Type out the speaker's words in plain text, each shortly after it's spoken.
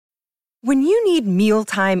When you need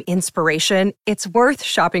mealtime inspiration, it's worth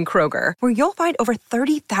shopping Kroger, where you'll find over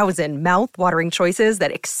 30,000 mouth-watering choices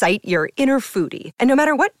that excite your inner foodie. And no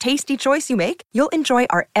matter what tasty choice you make, you'll enjoy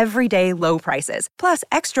our everyday low prices, plus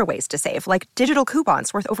extra ways to save, like digital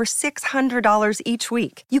coupons worth over $600 each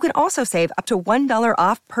week. You can also save up to $1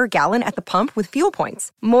 off per gallon at the pump with fuel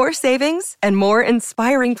points. More savings and more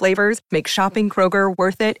inspiring flavors make shopping Kroger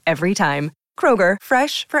worth it every time. Kroger,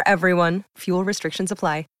 fresh for everyone. Fuel restrictions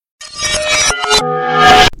apply.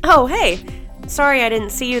 Oh, hey! Sorry I didn't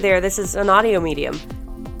see you there. This is an audio medium.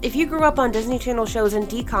 If you grew up on Disney Channel shows and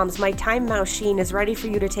DComs, my Time Machine is ready for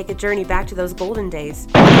you to take a journey back to those golden days.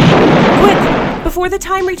 Quick! Before the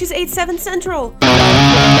time reaches 8/7 Central!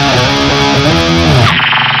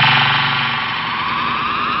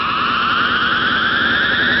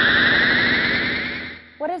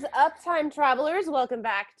 What is up, time travelers? Welcome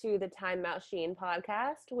back to the Time Machine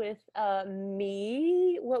podcast with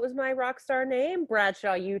me. What was my rock star name?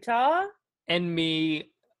 Bradshaw, Utah. And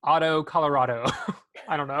me, Otto, Colorado.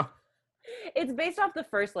 I don't know. It's based off the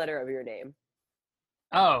first letter of your name.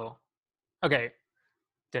 Oh, okay.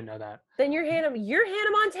 Didn't know that. Then you're Hannah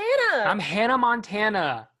Montana. I'm Hannah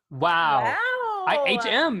Montana. Wow. Wow.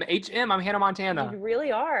 HM. I'm Hannah Montana. You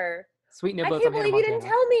really are. Sweet niblets. I can't believe you didn't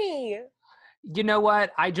tell me. You know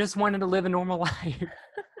what? I just wanted to live a normal life.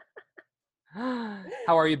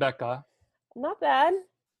 How are you, Becca? Not bad.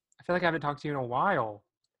 I feel like I haven't talked to you in a while.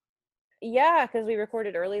 Yeah, because we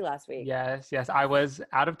recorded early last week. Yes. I was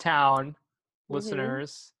out of town,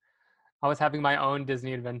 listeners. I was having my own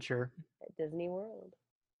Disney adventure. At Disney World.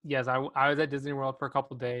 Yes, I was at Disney World for a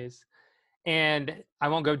couple days. And I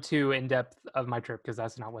won't go too in-depth of my trip because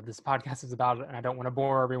that's not what this podcast is about. And I don't want to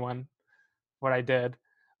bore everyone what I did.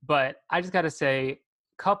 But I just got to say,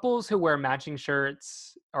 couples who wear matching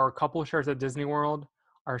shirts or couple shirts at Disney World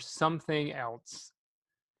are something else.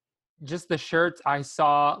 Just the shirts I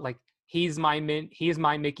saw, like, he's my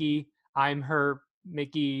Mickey, I'm her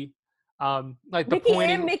Mickey. Like the Mickey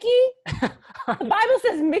pointing. And Mickey? The Bible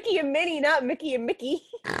says Mickey and Minnie, not Mickey and Mickey.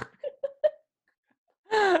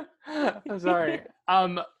 I'm sorry.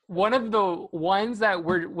 One of the ones that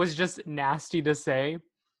was just nasty to say,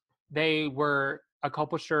 they were a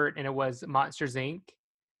couple shirt and it was Monsters Inc.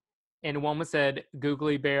 And one was said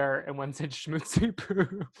Googly Bear and one said Schmootsy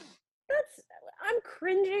Poo. I'm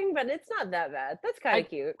cringing, but it's not that bad. That's kind of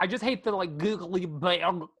cute. I just hate the like Googly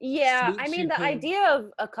Bear. Yeah, I mean the idea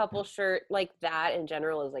of a couple shirt like that in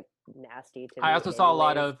general is like nasty to me. I also saw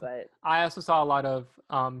a lot of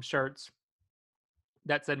shirts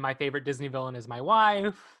that said my favorite Disney villain is my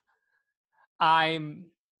wife.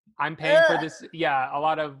 I'm paying for this. Yeah, a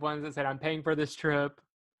lot of ones that said I'm paying for this trip.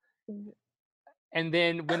 And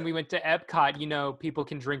then when we went to Epcot, you know, people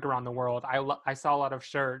can drink around the world. I saw a lot of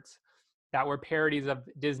shirts that were parodies of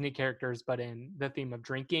Disney characters, but in the theme of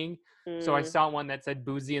drinking. So I saw one that said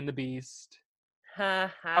Boozy and the Beast.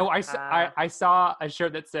 I saw a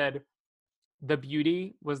shirt that said The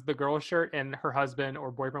Beauty was the girl shirt and her husband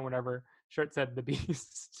or boyfriend, whatever, shirt said The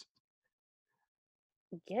Beast.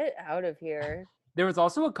 Get out of here. There was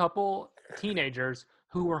also a couple teenagers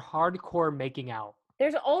who were hardcore making out.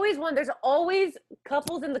 There's always one. There's always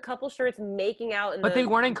couples in the couple shirts making out. But they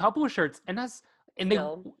weren't in couple shirts.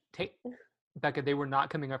 Becca, they were not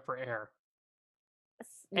coming up for air.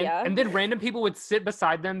 And then random people would sit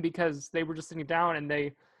beside them because they were just sitting down and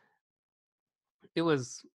I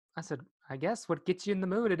said, I guess what gets you in the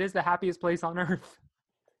mood, it is the happiest place on earth.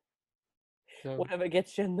 So, whatever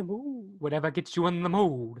gets you in the mood. Whatever gets you in the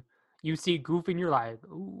mood. You see Goofy and you're like,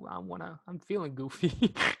 ooh, I'm feeling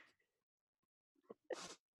Goofy.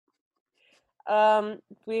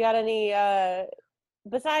 We got any,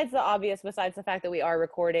 besides the fact that we are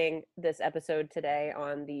recording this episode today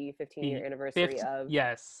on the 15-year anniversary of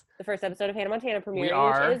the first episode of Hannah Montana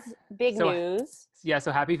premiering, which is big news. Yeah,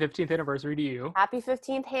 so happy 15th anniversary to you. Happy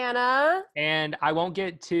 15th, Hannah. And I won't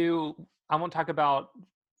talk about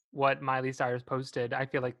what Miley Cyrus posted. I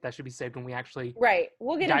feel like that should be saved when we actually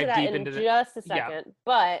We'll get into that in just a second. Yeah.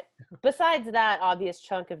 But besides that obvious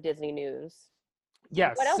chunk of Disney news,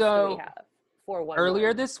 what else do we have for one?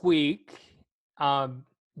 Earlier this week, Demi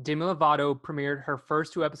Lovato premiered her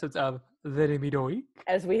first 2 episodes of The Demi Doik,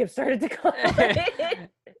 as we have started to call it.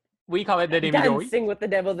 We call it The Demi Doik. Dancing with the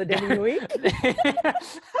Devil, The Demi Doik.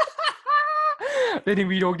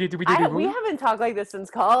 We haven't talked like this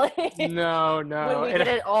since college. No. When we get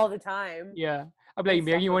it all the time. Yeah. I'm like,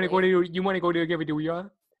 man, you want to go to Gavin?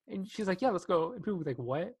 And she's like, yeah, let's go. And people were like,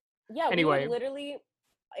 what? Yeah, anyway. We would literally,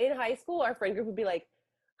 in high school, our friend group would be like,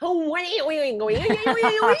 and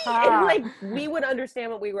like we would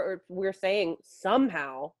understand what we were saying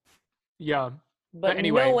somehow. Yeah. but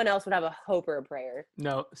anyway. no one else would have a hope or a prayer.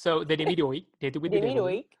 No, so the Demi Doik, Dated with the Demi Devil.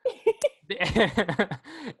 Doik.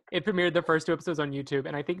 It premiered the first 2 episodes on YouTube,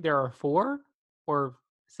 and I think there are 4 or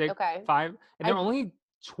 6, Okay. 5, and they're only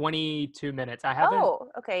 22 minutes. I haven't. Oh,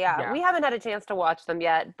 okay, yeah. We haven't had a chance to watch them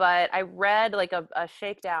yet, but I read like a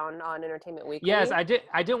shakedown on Entertainment Weekly. Yes, I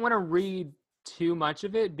didn't want to read too much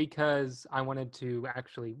of it because I wanted to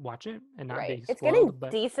actually watch it and not be spoiled. It's getting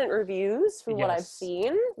decent reviews from what I've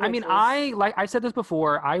seen. I mean, I said this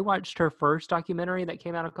before. I watched her first documentary that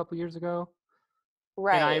came out a couple years ago.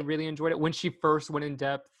 Right. And I really enjoyed it when she first went in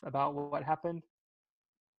depth about what happened.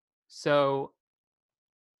 So,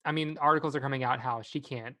 I mean, articles are coming out how she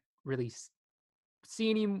can't really see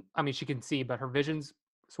any. I mean, she can see, but her vision's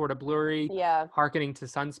sort of blurry. Yeah. Hearkening to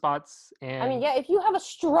sunspots. And I mean, yeah, if you have a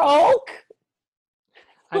stroke,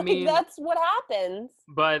 I mean, that's what happens.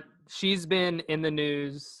 But she's been in the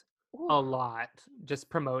news a lot, just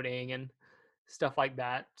promoting and stuff like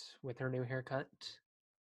that with her new haircut.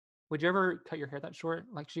 Would you ever cut your hair that short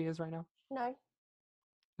like she is right now? No.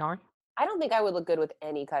 No? I don't think I would look good with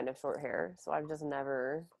any kind of short hair, so I've just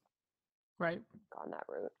never gone that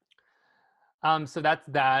route. So that's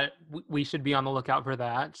that. We should be on the lookout for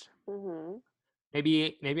that. Mm-hmm.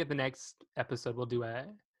 Maybe at the next episode we'll do a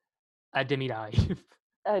demi dive.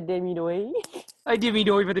 A Demi Doik. A Demi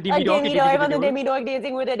Doik for the Demi Doik. A Demi Doik on the Demi Doik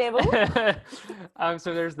dancing with the devil.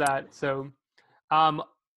 So there's that. So,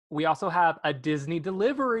 we also have a Disney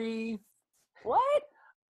delivery. What?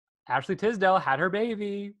 Ashley Tisdale had her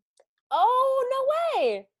baby. Oh, no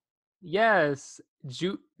way. Yes.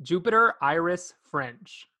 Jupiter Iris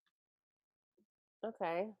French.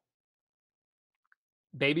 Okay.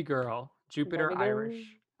 Baby girl. Jupiter Baby girl.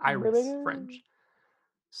 Iris Baby girl. French.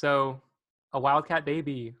 So, a Wildcat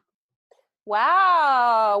baby.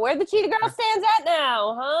 Wow. Where the Cheetah Girl stands at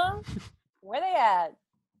now, huh? Where they at?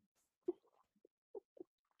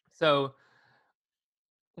 So,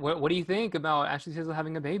 what do you think about Ashley Tisdale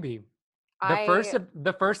having a baby? The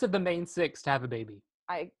first of the main 6 to have a baby.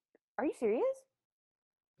 Are you serious?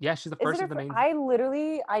 Yeah, she's the first of the main.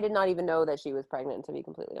 I did not even know that she was pregnant, to be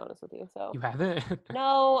completely honest with you. So you haven't?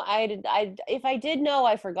 No, I did. If I did know,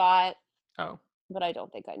 I forgot. Oh, but I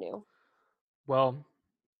don't think I knew. Well,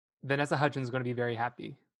 Vanessa Hudgens is going to be very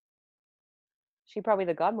happy. She probably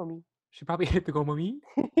the godmommy. She probably hit the godmommy.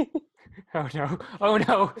 Oh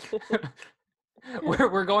no!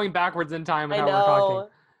 we're going backwards in time and how we're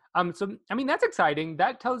talking. So I mean that's exciting.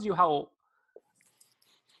 That tells you how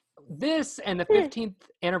this and the 15th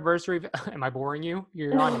anniversary of, am I boring you?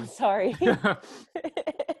 You're no, sorry. You're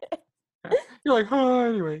like, oh,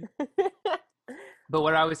 anyway. But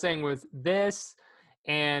what I was saying was this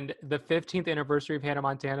and the 15th anniversary of Hannah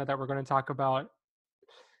Montana that we're going to talk about.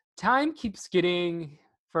 Time keeps getting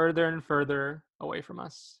further and further away from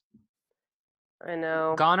us. I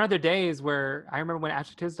know. Gone are the days where I remember when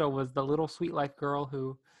Ashley Tisdale was the little sweet life girl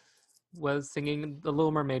who was singing the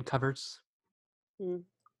Little Mermaid covers.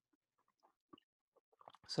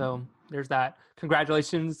 So there's that.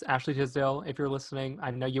 Congratulations, Ashley Tisdale, if you're listening. I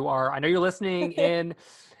know you are. I know you're listening in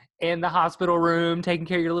the hospital room, taking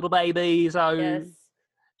care of your little baby. So yes.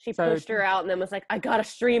 She pushed her out and then was like, I gotta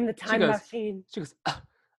stream the time machine. She goes,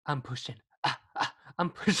 I'm pushing. I'm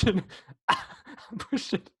pushing. I'm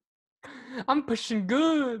pushing. I'm pushing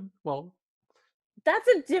good. Well, that's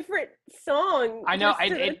a different song. I know.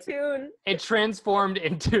 Tune. It transformed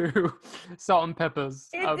into Salt and Peppers.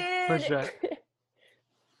 It did. Push it.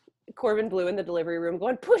 Corbin Blue in the delivery room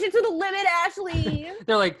going, push it to the limit, Ashley.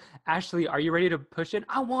 They're like, Ashley, are you ready to push it?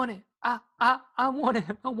 I want it. I want it.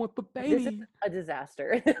 I want the baby. This is a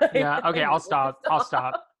disaster. Yeah. Okay. I'll stop. I'll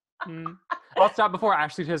stop before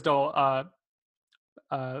Ashley Tisdale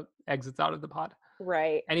exits out of the pod.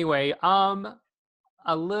 Right. Anyway,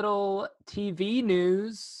 a little TV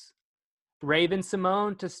news.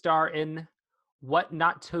 Raven-Symoné to star in What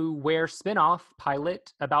Not to Wear spinoff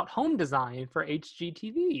pilot about home design for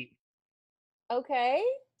HGTV. Okay.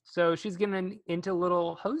 So she's getting into a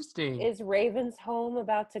little hosting. Is Raven's home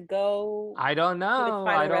about to go? I don't know.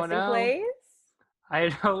 I don't know. Place?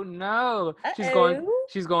 I don't know. Uh-oh.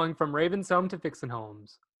 She's going from Raven's home to Fixin'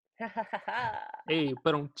 Homes. Hey,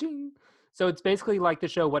 ba-dum-ching. So it's basically like the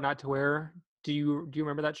show What Not to Wear. Do you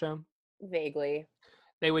remember that show? Vaguely.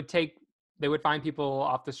 They would find people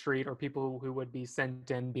off the street or people who would be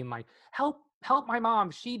sent in being like, help my mom.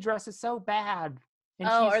 She dresses so bad. And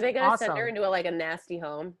are they going to awesome. send her into a nasty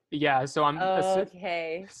home? Yeah. So I'm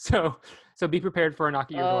okay. So be prepared for a knock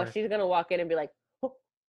at your door. Oh, she's going to walk in and be like, oh.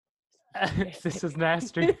 This is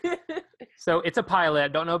nasty. So it's a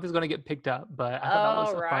pilot. Don't know if it's going to get picked up, but I thought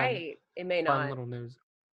that was a right. It may not. Fun little news.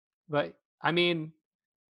 But I mean,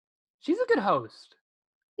 She's a good host.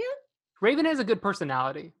 Yeah. Raven has a good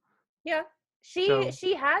personality. Yeah. She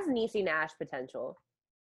has Niecy Nash potential.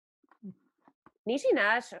 Niecy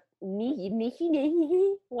Nash,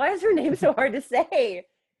 why is her name so hard to say?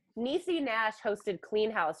 Niecy Nash hosted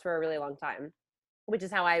Clean House for a really long time, which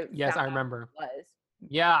is how I Yes, found I out remember. it was.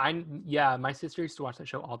 Yeah, my sister used to watch that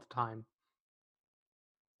show all the time.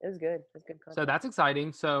 It was good. It was good content. So that's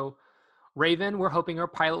exciting. So Raven, we're hoping our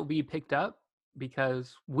pilot will be picked up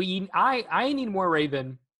because I need more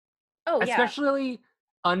Raven. Oh, yeah. Especially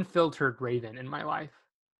unfiltered Raven in my life.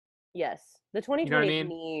 Yes. The 2020s You know what I mean?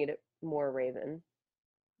 need more Raven.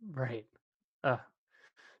 Right.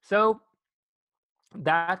 So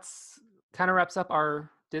that's kind of wraps up our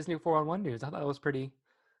Disney 411 news. I thought that was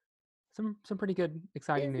some pretty good,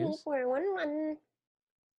 exciting Disney news. 411.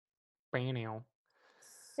 Bam.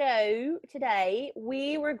 So today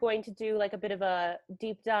we were going to do like a bit of a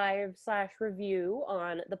deep dive / review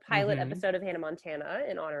on the pilot episode of Hannah Montana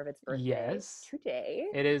in honor of its birthday. Yes. Today.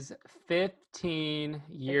 It is 15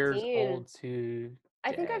 years old today.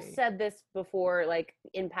 I think I've said this before, like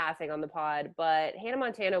in passing on the pod, but Hannah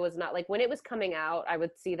Montana was not like when it was coming out, I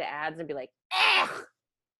would see the ads and be like, ugh!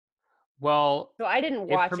 Well, so I didn't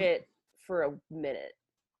watch it for a minute.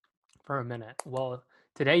 Well,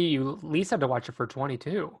 today you at least had to watch it for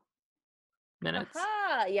 22 minutes.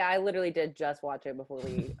 Aha! Yeah, I literally did just watch it before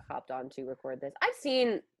we hopped on to record this. I've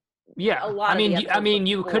seen a lot.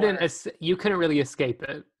 You couldn't really escape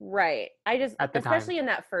it. Right. I just, especially time. In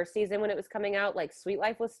that first season when it was coming out, like Sweet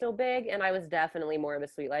Life was still big, and I was definitely more of a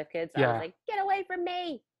Sweet Life kid. So I was like, get away from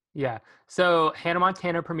me. Yeah. So Hannah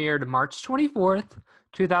Montana premiered March 24th,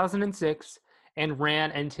 2006, and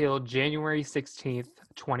ran until January 16th,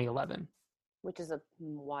 2011. Which is a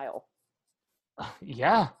while.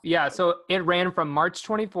 Yeah. So it ran from March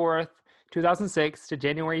 24th, 2006 to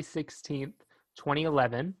January 16th,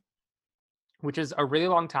 2011, which is a really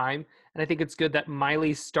long time. And I think it's good that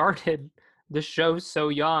Miley started the show so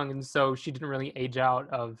young, and so she didn't really age out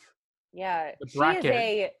of the bracket. She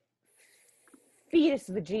is a fetus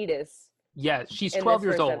vegetus. Yeah, she's 12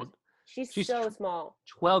 years old. She's so small.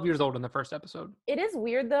 12 years old in the first episode. It is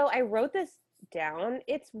weird, though. I wrote this down.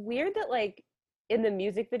 It's weird that, like, in the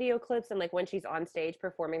music video clips and, like, when she's on stage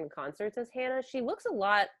performing the concerts as Hannah, she looks a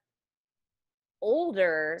lot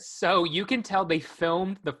older. So you can tell they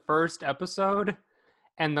filmed the first episode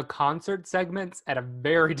and the concert segments at a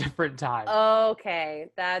very different time. Okay,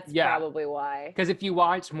 that's probably why. Because if you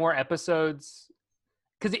watch more episodes,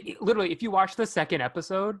 because literally, if you watch the second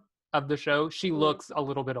episode of the show, she looks a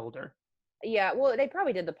little bit older. Yeah, well, they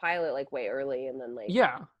probably did the pilot like way early, and then like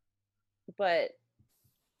But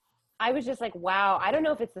I was just like, wow. I don't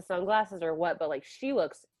know if it's the sunglasses or what, but like she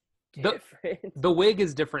looks different. The wig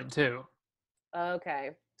is different too.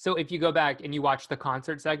 Okay. So if you go back and you watch the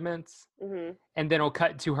concert segments, and then it'll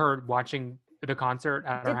cut to her watching the concert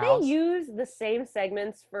at her house. Did they use the same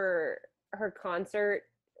segments for her concert,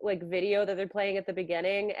 like video that they're playing at the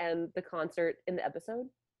beginning and the concert in the episode?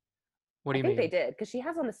 What do you mean? I think they did, because she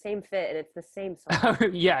has on the same fit and it's the same song.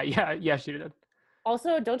 yeah, she did.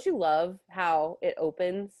 Also, don't you love how it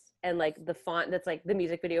opens and like the font that's like the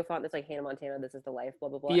music video font that's like Hannah Montana, this is the life, blah,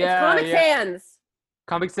 blah, blah. Yeah, it's Comic Sans.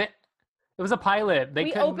 Comic Sans. It was a pilot.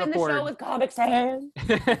 We opened the show with Comic Sans.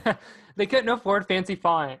 They couldn't afford fancy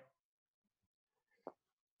font.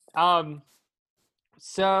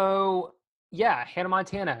 So yeah, Hannah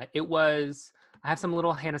Montana. I have some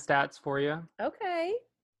little Hannah stats for you. Okay.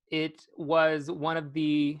 It was one of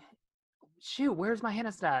the where's my Hannah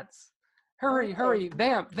stats? Hurry,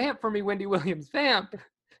 vamp for me, Wendy Williams, vamp.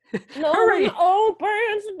 No hurry.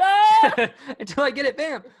 Opens door. Until I get it,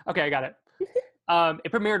 vamp. Okay, I got it.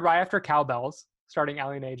 It premiered right after Cowbells, starring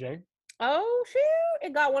Ally and AJ. Oh shoot!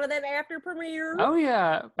 It got one of them after premiere. Oh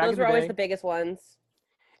yeah, those were always the biggest ones.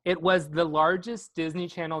 It was the largest Disney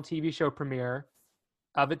Channel TV show premiere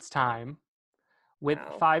of its time, with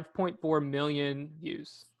 5.4 million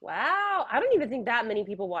views. Wow, I don't even think that many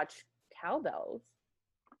people watch Cowbells.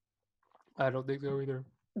 I don't think so either.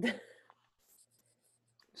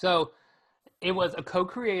 So, it was a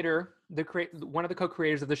co-creator. One of the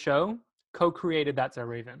co-creators of the show co-created That's So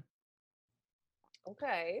Raven.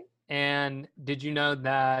 Okay. And did you know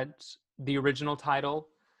that the original title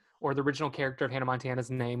or the original character of Hannah Montana's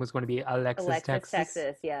name was going to be Alexis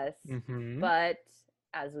Texas? Yes. Mm-hmm. But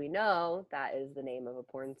as we know, that is the name of a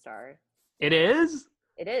porn star. It is?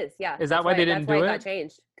 It is, yeah. Is that why they didn't do it? That's why it got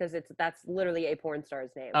changed, because that's literally a porn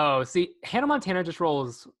star's name. Oh, see, Hannah Montana just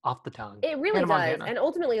rolls off the tongue. It really does, Montana. And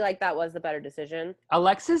ultimately, like, that was the better decision.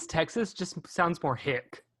 Alexis Texas just sounds more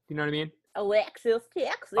hick. You know what I mean? Alexis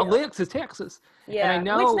Texas. Alexis Texas. Yeah, and I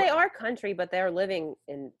know, which they are country, but they're living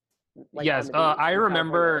in like Yes, on the beach I in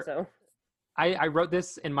remember. California, so. I wrote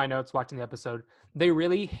this in my notes watching the episode. They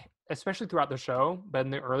really, especially throughout the show, but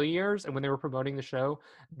in the early years and when they were promoting the show,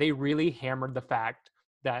 they really hammered the fact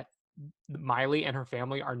that Miley and her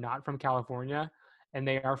family are not from California and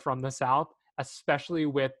they are from the South, especially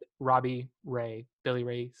with Robbie Ray, Billy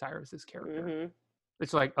Ray Cyrus's character. Mm-hmm.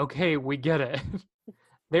 It's like, okay, we get it.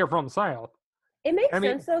 They're from the South. It makes I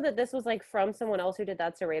mean, sense though that this was like from someone else who did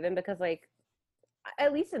That's So Raven, because like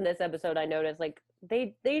at least in this episode I noticed like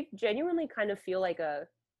they genuinely kind of feel like a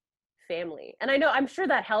family. And I know, I'm sure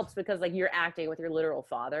that helps because like you're acting with your literal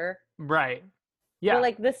father. right. Yeah. But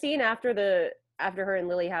like the scene after her and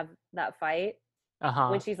Lily have that fight, Uh-huh.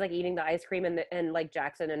 when she's like eating the ice cream and like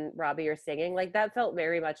Jackson and Robbie are singing, like that felt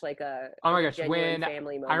very much like a Oh my like a gosh, genuine when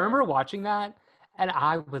family moment. I remember watching that and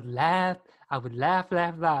I would laugh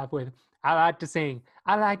with I like to sing,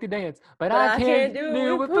 I like to dance, but I can't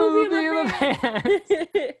do with poopy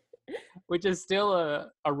pants. Which is still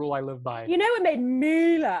a rule I live by. You know what made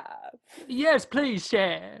me laugh? Yes, please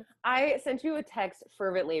share. I sent you a text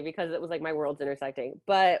fervently because it was like my worlds intersecting.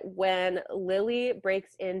 But when Lily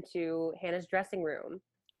breaks into Hannah's dressing room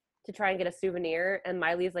to try and get a souvenir, and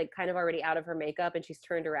Miley's like kind of already out of her makeup and she's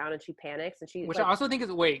turned around and she panics and she Which like, I also think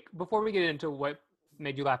is, wait, before we get into what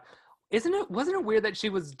made you laugh, wasn't it weird that she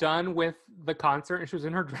was done with the concert and she was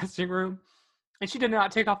in her dressing room and she did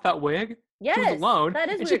not take off that wig? yes, she was alone. that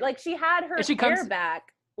is and weird. Like she had her she hair comes- back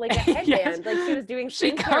like a headband, Yes. like she was doing.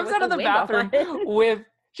 She skincare comes with out of the wig bathroom on. with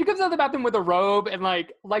she comes out of the bathroom with a robe and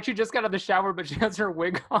like she just got out of the shower, but she has her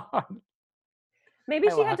wig on. Maybe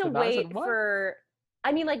I she had laughed to at that. I said, wait "What?" for.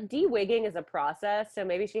 I mean, like de-wigging is a process, so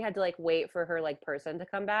maybe she had to like wait for her like person to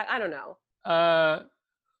come back. I don't know.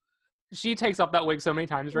 She takes off that wig so many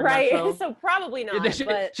times during Right, that show. so probably not. She-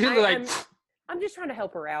 but she's like, I'm just trying to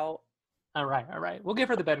help her out. all right. We'll give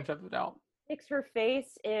her the benefit of the doubt. Sticks her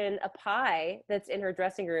face in a pie that's in her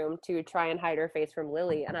dressing room to try and hide her face from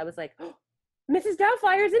Lily, and I was like, oh, Mrs.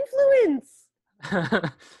 Doubtfire's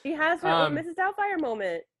influence. She has her own Mrs. Doubtfire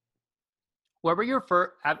moment. What were your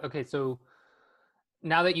first? Okay, so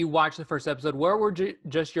now that you watched the first episode, where were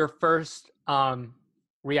just your first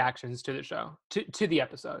reactions to the show, to the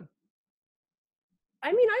episode?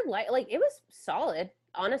 I mean, I like it was solid,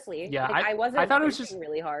 honestly. Yeah, like, I wasn't. I thought it was just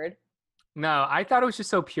really hard. No, I thought it was just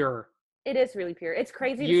so pure. It is really pure. It's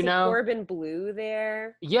crazy to see Corbin Bleu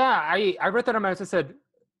there. Yeah, I read that on my notes. I said,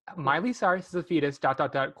 Miley Cyrus is a fetus. ...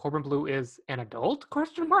 Corbin Bleu is an adult? ?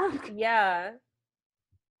 Yeah.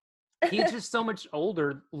 He's just so much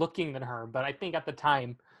older looking than her. But I think at the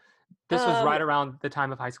time, this was right around the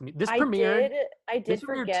time of High School. This premiered. I did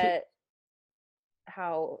forget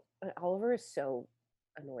how Oliver is so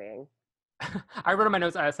annoying. I wrote in my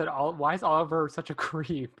notes. I said, "Why is Oliver such a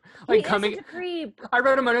creep?" He is such a creep. I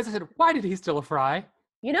wrote in my notes. I said, "Why did he steal a fry?"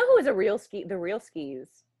 You know who is the real skis?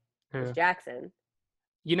 Who? Is Jackson.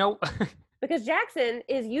 You know, because Jackson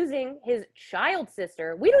is using his child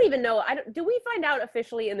sister. We don't even know. Do we find out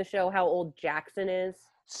officially in the show how old Jackson is?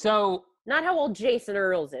 So not how old Jason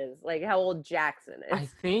Earls is, like how old Jackson is. I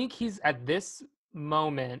think he's at this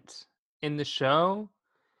moment in the show.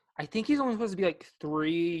 I think he's only supposed to be like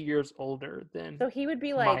 3 years older than. So he would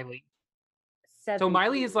be like Miley. 17. So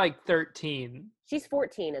Miley is like 13. She's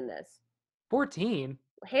 14 in this. 14.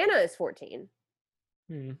 Hannah is 14.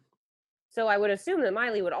 Hmm. So I would assume that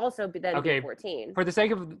Miley would also be be 14. For the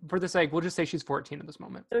sake, we'll just say she's 14 at this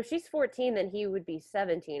moment. So if she's 14, then he would be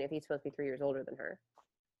 17 if he's supposed to be 3 years older than her.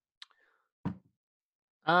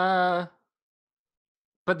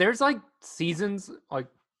 But there's like seasons like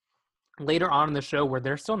later on in the show where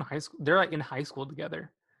they're still in high school. They're like in high school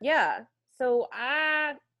together. Yeah. So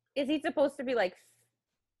is he supposed to be like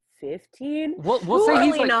 15? We'll say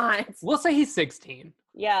he's like, not. We'll say he's 16.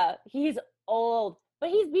 Yeah, he's old. But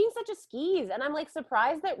he's being such a skis, and I'm like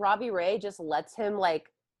surprised that Robbie Ray just lets him like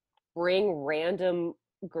bring random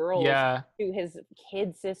girls to his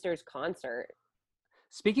kid sister's concert.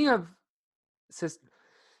 Speaking of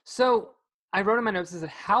so I wrote in my notes, is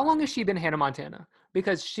how long has she been Hannah Montana?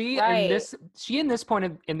 Because she in this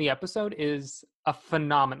point in the episode is a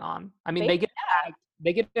phenomenon. I mean, they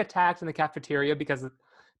get attacked in the cafeteria because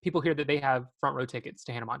people hear that they have front row tickets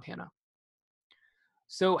to Hannah Montana.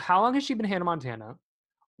 So how long has she been Hannah Montana?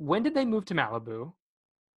 When did they move to Malibu?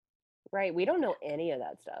 Right, we don't know any of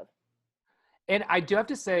that stuff. And I do have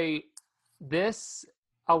to say,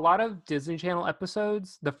 a lot of Disney Channel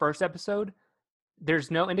episodes, the first episode, there's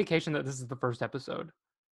no indication that this is the first episode.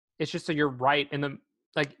 It's just so you're right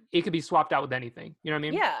it could be swapped out with anything. You know what I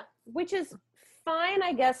mean? Yeah, which is fine,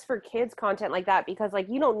 I guess, for kids content like that, because like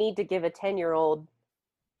you don't need to give a 10-year-old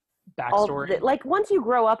backstory. Like once you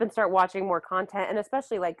grow up and start watching more content, and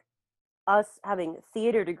especially like us having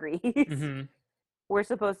theater degrees, Mm-hmm. we're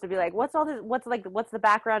supposed to be like, what's all this? What's the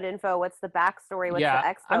background info? What's the backstory? What's the Yeah.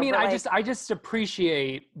 I expo? mean, But I just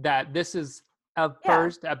appreciate that this is a yeah,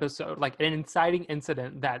 first episode, like an inciting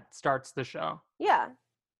incident that starts the show. yeah,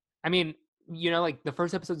 I mean, like the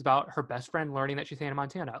first episode's about her best friend learning that she's Hannah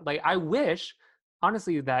Montana. Like, I wish,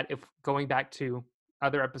 honestly, that if going back to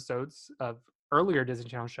other episodes of earlier Disney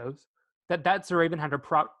Channel shows, That's a Raven had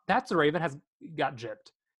That's a Raven has got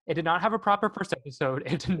gypped. It did not have a proper first episode.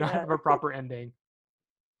 It did not yeah. have a proper ending.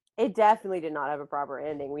 It definitely did not have a proper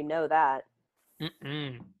ending. We know that.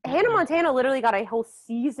 Mm-mm. Hannah Mm-mm. Montana literally got a whole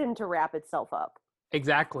season to wrap itself up.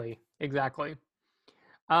 Exactly.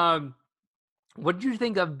 What did you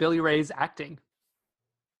think of Billy Ray's acting?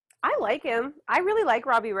 I like him. I really like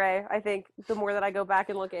Robbie Ray. I think the more that I go back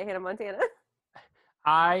and look at Hannah Montana.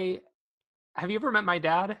 Have you ever met my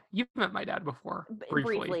dad? You've met my dad before,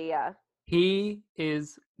 briefly. Briefly, yeah. He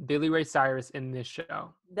is Billy Ray Cyrus in this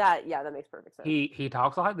show. That makes perfect sense. He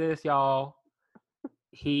talks like this, y'all.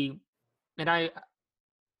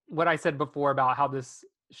 What I said before about how this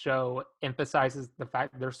show emphasizes the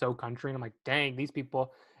fact that they're so country, and I'm like, dang, these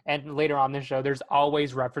people. And later on this show, there's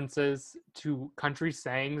always references to country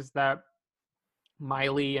sayings that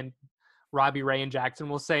Miley and Robbie Ray and Jackson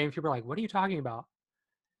will say, and people are like, what are you talking about?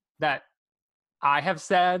 That I have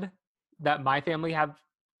said, that my family have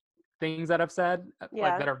things that I've said,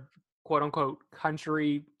 like that are quote unquote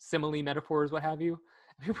country simile metaphors, what have you.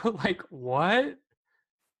 And people are like, what?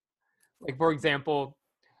 Like, for example,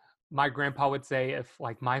 my grandpa would say if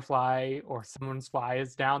like my fly or someone's fly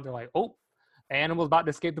is down, they're like, oh, the animal's about to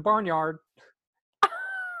escape the barnyard.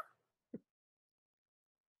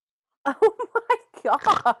 Oh my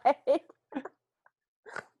god.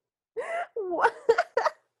 What?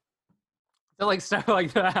 So like stuff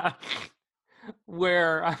like that,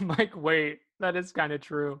 where I'm like, wait, that is kind of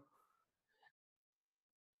true.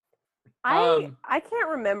 I can't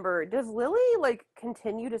remember. Does Lily like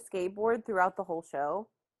continue to skateboard throughout the whole show?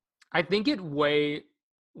 I think it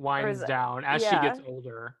winds down as she gets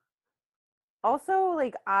older. Also,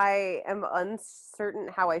 like, I am uncertain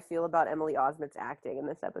how I feel about Emily Osment's acting in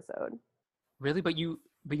this episode. Really? But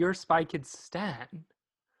you're a Spy Kids stan.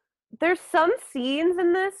 There's some scenes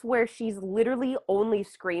in this where she's literally only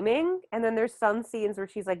screaming, and then there's some scenes where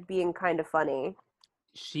she's like being kind of funny.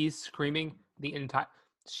 She's screaming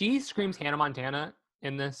she screams Hannah Montana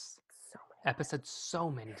in this episode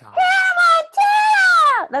so many times. Hannah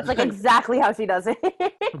Montana! That's like exactly how she does it.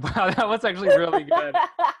 Wow, that was actually really good.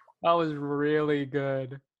 That was really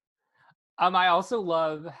good. I also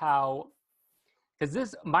love how,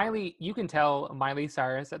 because Miley, you can tell Miley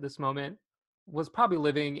Cyrus at this moment was probably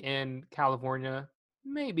living in California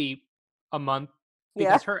maybe a month,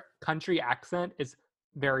 because her country accent is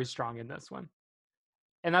very strong in this one.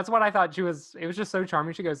 And that's what I thought it was just so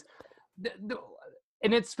charming. She goes,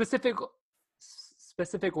 and it's specific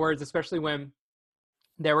words, especially when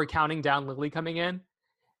they were counting down Lily coming in.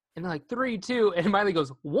 And they're like, 3, 2, and Miley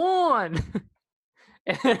goes, 1.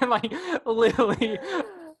 And then, like, Lily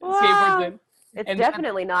skateboards in. It's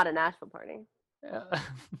definitely not a Nashville party.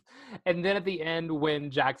 And then at the end,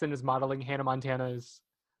 when Jackson is modeling Hannah Montana's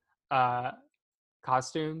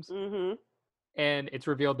costumes, mm-hmm. and it's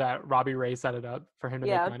revealed that Robbie Ray set it up for him to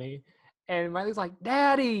make money, and Miley's like,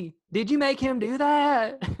 Daddy, did you make him do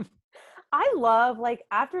that? I love, like,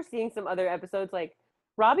 after seeing some other episodes, like,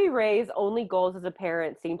 Robbie Ray's only goals as a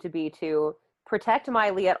parent seem to be to protect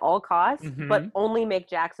Miley at all costs, but only make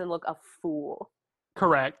Jackson look a fool.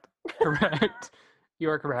 Correct. You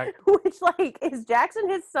are correct. Which, like, is Jackson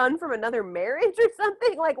his son from another marriage or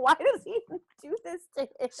something? Like, why does he do this to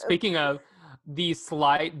him? Speaking of the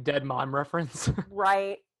slight dead mom reference.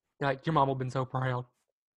 Right. You're like, your mom will have been so proud.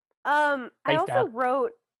 I also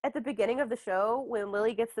wrote at the beginning of the show when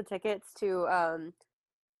Lily gets the tickets to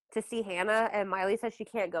see Hannah, and Miley says she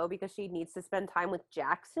can't go because she needs to spend time with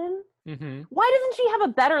Jackson. Mm-hmm. Why doesn't she have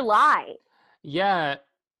a better lie? Yeah.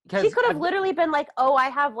 She could have literally been like, oh, I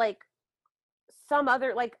have like some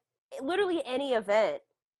other, like literally any event,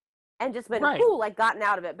 and just been cool, like gotten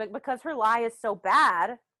out of it. But because her lie is so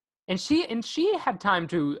bad. And she had time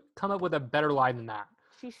to come up with a better lie than that.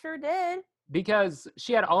 She sure did. Because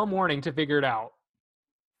she had all morning to figure it out.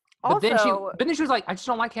 But Also, then she was like, I just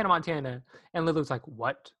don't like Hannah Montana. And Lily was like,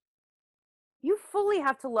 what? You fully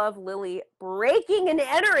have to love Lily breaking and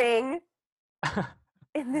entering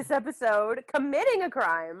in this episode, committing a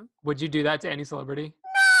crime. Would you do that to any celebrity?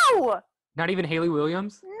 No! Not even Hayley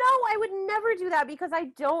Williams? No, I would never do that because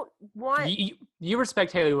I don't want... You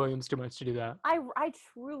respect Hayley Williams too much to do that. I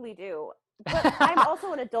truly do. But I'm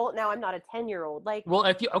also an adult now. I'm not a 10-year-old. Like,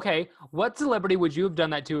 Well, what celebrity would you have done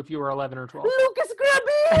that to if you were 11 or 12? Lucas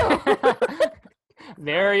Grabeel!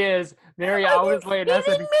 There he is. There he. I Are you was waiting.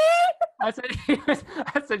 kidding me? I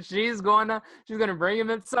said she's gonna bring him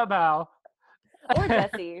in somehow. Or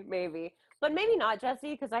Jesse, maybe. But maybe not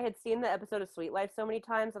Jesse, because I had seen the episode of Sweet Life so many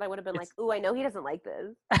times that I would have been like, ooh, I know he doesn't like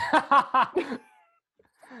this.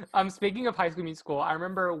 Speaking of High School Musical, I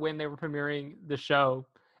remember when they were premiering the show,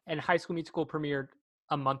 and High School Musical premiered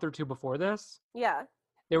a month or two before this. Yeah.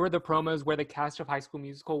 There were the promos where the cast of High School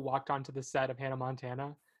Musical walked onto the set of Hannah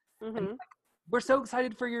Montana. Mm-hmm. And like, we're so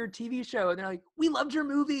excited for your TV show. And they're like, we loved your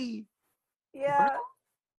movie. Yeah.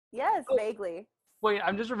 Yes, vaguely. Wait,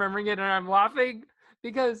 I'm just remembering it and I'm laughing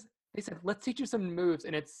because they said, let's teach you some moves.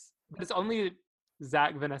 And it's only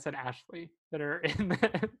Zach, Vanessa, and Ashley that are in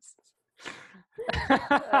this.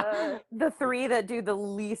 The three that do the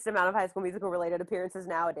least amount of High School Musical related appearances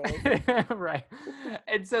nowadays. Right.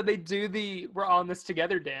 And so they do the we're all in this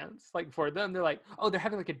together dance. Like for them, they're like, oh, they're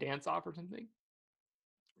having like a dance off or something.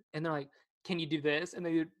 And they're like, can you do this? And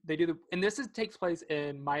they do and this takes place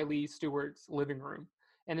in Miley Stewart's living room.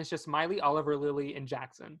 And it's just Miley, Oliver, Lily, and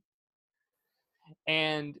Jackson.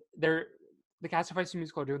 And they're the cast of High School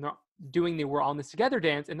Musical are doing the we're all in this together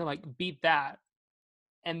dance, and they're like, beat that.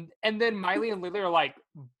 And then Miley and Lily are like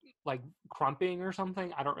crumping or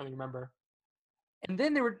something. I don't really remember. And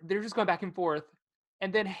then they're just going back and forth.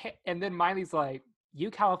 And then Miley's like,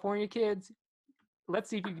 you California kids, let's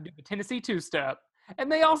see if you can do the Tennessee two-step.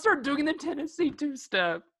 And they all start doing the Tennessee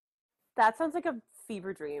two-step. That sounds like a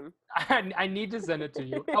fever dream. I need to send it to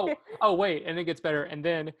you. Oh, wait, and it gets better. And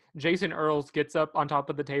then Jason Earls gets up on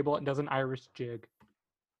top of the table and does an Irish jig.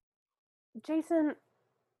 Jason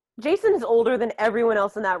is older than everyone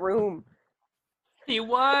else in that room. He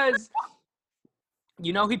was.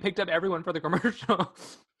 You know, he picked up everyone for the commercial.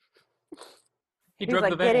 He's drove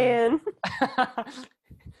like, the van.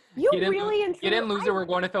 get in. Get in, loser. We're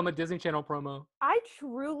going to film a Disney Channel promo. I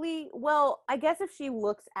guess if she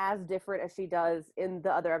looks as different as she does in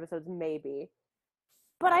the other episodes, maybe.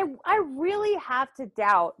 But I really have to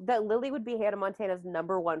doubt that Lily would be Hannah Montana's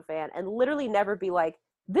 #1 fan and literally never be like,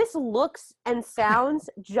 this looks and sounds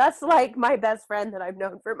just like my best friend that I've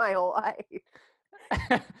known for my whole life.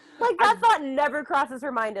 Like, that thought never crosses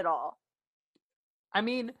her mind at all. I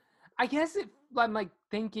mean, I guess I'm like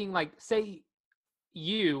thinking, like, say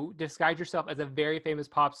you disguise yourself as a very famous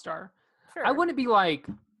pop star. Sure. I wouldn't be like,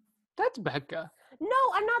 that's Becca. No,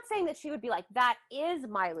 I'm not saying that she would be like, that is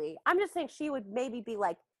Miley. I'm just saying she would maybe be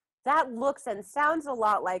like, that looks and sounds a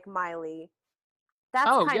lot like Miley. That's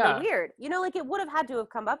kind of weird. You know, like, it would have had to have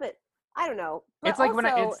come up at, I don't know. But it's like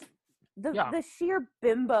also, the sheer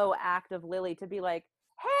bimbo act of Lily to be like,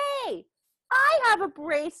 hey, I have a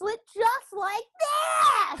bracelet just like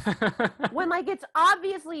that. When, like, it's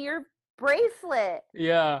obviously your bracelet.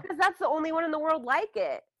 Yeah. Because that's the only one in the world like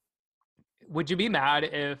it. Would you be mad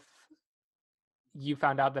if you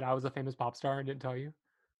found out that I was a famous pop star and didn't tell you?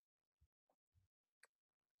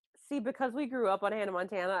 See, because we grew up on Hannah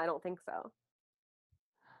Montana, I don't think so.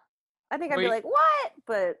 I think I'd be like, what?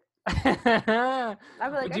 But I'd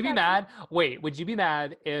be like, would you be mad? Wait, would you be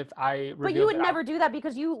mad if I But you would never do that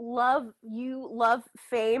because you love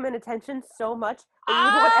fame and attention so much that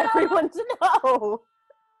you want everyone to know.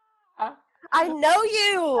 I know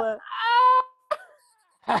you.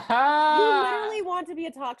 You literally want to be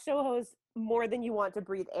a talk show host more than you want to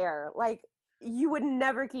breathe air. Like, you would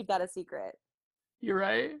never keep that a secret. You're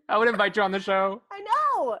right. I would invite you on the show. I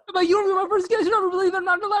know. But you don't be my first guest. You don't believe I'm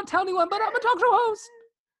not allowed to tell anyone, but I'm a talk show host.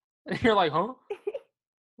 And you're like, huh?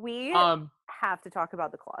 We have to talk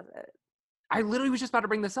about the closet. I literally was just about to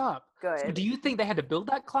bring this up. Good. So do you think they had to build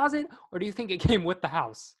that closet, or do you think it came with the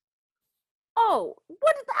house? Oh,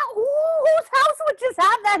 what is that? Whose house would just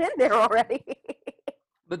have that in there already?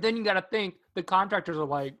 But then you got to think the contractors are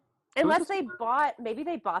like, unless maybe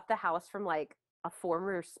they bought the house from like a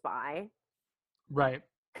former spy. Right.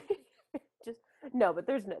 No, but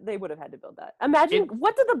they would have had to build that. Imagine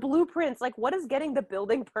what do the blueprints, like, what does getting the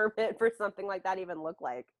building permit for something like that even look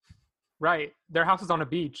like? Right. Their house is on a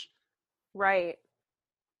beach. Right.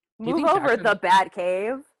 Move over the Bat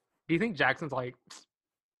Cave. Do you think Jackson's like,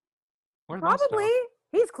 probably.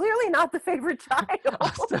 He's clearly not the favorite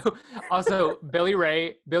child. Also, Billy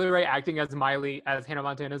Ray acting as Miley as Hannah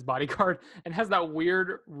Montana's bodyguard and has that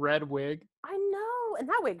weird red wig. I know, and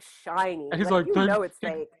that wig's shiny. And he's like you know it's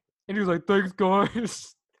fake. And he's like, thanks,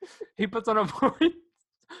 guys. He puts on a voice.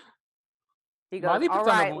 He goes, all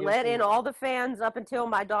right, let in all the fans up until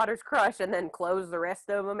my daughter's crush and then close the rest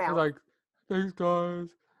of them out. He's like, thanks, guys.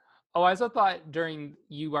 Oh, I also thought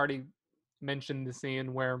you already mentioned the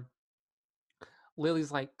scene where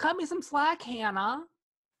Lily's like, cut me some slack, Hannah.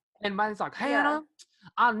 And Miley's like, Hannah,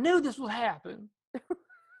 I knew this would happen.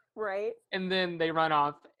 Right. And then they run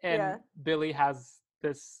off, and Billy has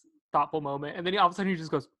this thoughtful moment, and then all of a sudden he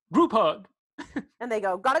just goes, group hug. And they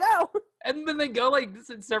go, gotta go. And then they go like this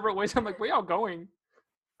in separate ways. I'm like, where y'all going?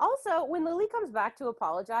 Also, when Lily comes back to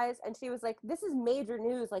apologize, and she was like, this is major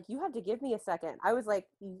news. Like, you have to give me a second. I was like,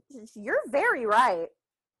 you're very right.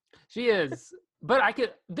 She is. But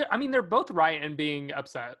they're both right in being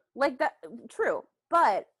upset. Like, that, true.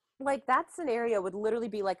 But, like, that scenario would literally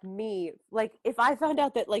be like me. Like, if I found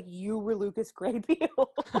out that, like, you were Lucas Grabeel.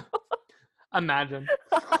 Imagine.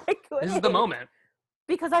 I couldn't. This is the moment.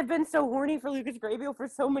 Because I've been so horny for Lucas Grabeel for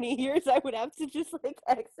so many years, I would have to just, like,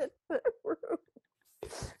 exit the room.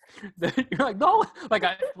 You're like, no, like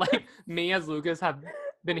me as Lucas have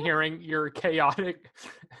been hearing your chaotic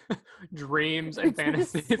dreams and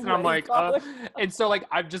fantasies, and I'm like, and so like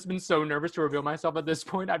I've just been so nervous to reveal myself at this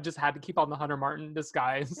point. I've just had to keep on the Hunter Martin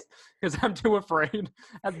disguise because I'm too afraid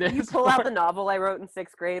at this. You pull out the novel I wrote in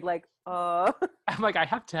 6th grade, like, I'm like, I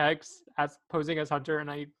have texts as posing as Hunter, and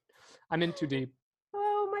I'm in too deep.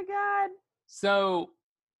 Oh my god. So,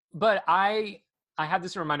 but I had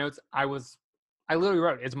this in my notes. I literally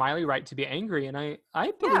wrote, is Miley right to be angry? And I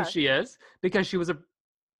believe she is, because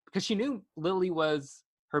she knew Lily was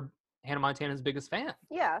her Hannah Montana's biggest fan.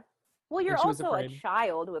 Yeah. Well, you're also a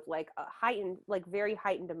child with like a heightened, like very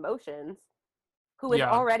heightened emotions, who is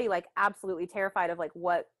already like absolutely terrified of like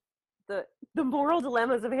what the moral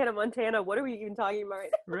dilemmas of Hannah Montana. What are we even talking about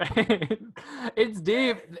right now? Right. It's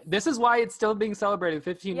deep. This is why it's still being celebrated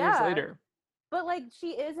 15 years later. But, like,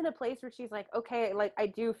 she is in a place where she's like, okay, like, I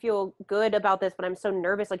do feel good about this, but I'm so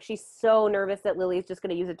nervous. Like, she's so nervous that Lily's just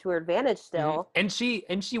going to use it to her advantage still. Mm-hmm.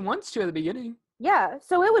 And she wants to at the beginning. Yeah.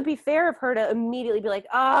 So it would be fair of her to immediately be like,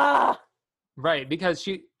 Right, because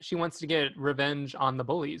she wants to get revenge on the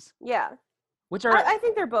bullies. Yeah. Which are... I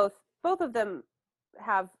think they're both of them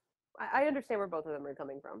have... I understand where both of them are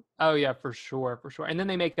coming from. Oh, yeah, for sure. And then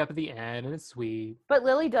they make up at the end, and it's sweet. But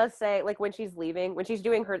Lily does say, like, when she's leaving, when she's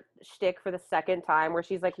doing her shtick for the second time, where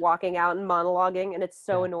she's, like, walking out and monologuing, and it's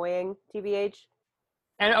so annoying, TBH.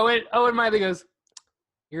 And Owen Miley goes,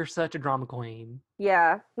 you're such a drama queen.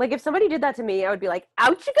 Yeah. Like, if somebody did that to me, I would be like,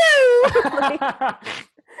 out you go! Like,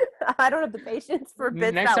 I don't have the patience for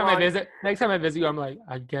bits next time long. I visit you, I'm like,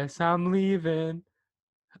 I guess I'm leaving.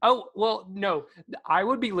 Oh, well, no. I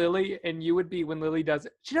would be Lily, and you would be when Lily does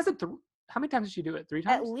it. She does it how many times does she do it? 3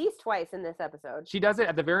 times? At least twice in this episode. She does it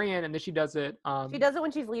at the very end, and then she does it... she does it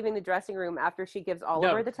when she's leaving the dressing room after she gives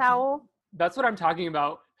Oliver the towel. That's what I'm talking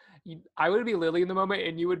about. I would be Lily in the moment,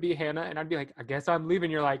 and you would be Hannah, and I'd be like, I guess I'm leaving.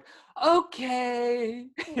 You're like, okay.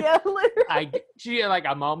 Yeah, literally.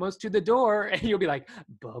 I'm almost to the door, and you'll be like,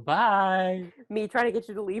 bye-bye. Me trying to get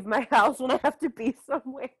you to leave my house when I have to be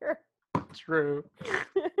somewhere. True.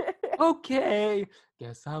 Okay,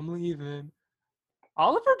 guess I'm leaving.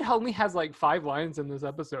 Oliver only has like 5 lines in this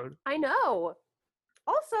episode. I know.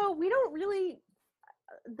 Also, we don't really...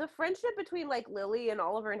 The friendship between like Lily and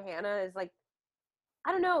Oliver and Hannah is like,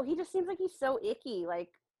 I don't know. He just seems like he's so icky. Like,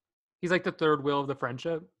 he's like the third wheel of the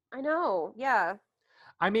friendship. I know. Yeah.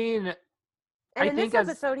 I mean, and in this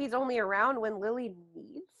episode, he's only around when Lily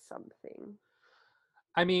needs something.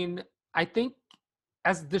 I mean, I think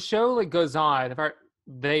as the show like goes on,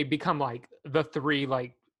 they become like the 3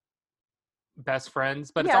 like best friends,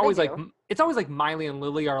 but it's always like Miley and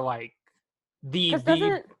Lily are like the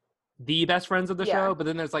best friends of the show, but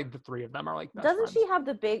then there's like the 3 of them are like best doesn't friends. She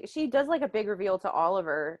have she does like a big reveal to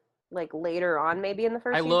Oliver like later on, maybe in the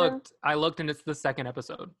first season? I looked and it's the 2nd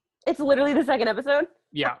episode. It's literally the 2nd episode?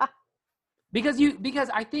 Yeah. because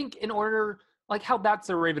I think in order, like how That's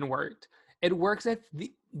So Raven worked, it works if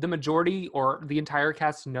the majority or the entire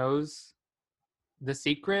cast knows the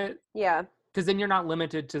secret. Yeah. Because then you're not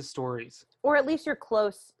limited to stories. Or at least you're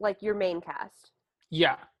close, like your main cast.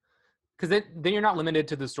 Yeah. Because then you're not limited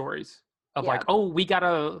to the stories of like, oh, we got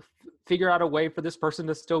to figure out a way for this person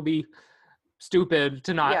to still be stupid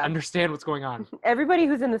to not understand what's going on. Everybody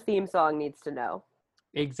who's in the theme song needs to know.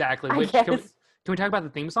 Exactly. Can we talk about the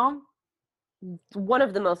theme song? One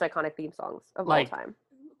of the most iconic theme songs of all time.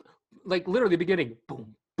 Like literally the beginning.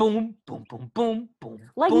 Boom, boom, boom, boom, boom, boom.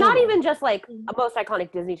 Like boom. Not even just like a most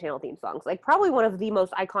iconic Disney Channel theme songs. Like probably one of the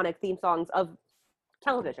most iconic theme songs of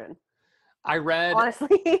television. I read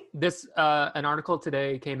honestly this an article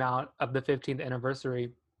today came out of the 15th anniversary,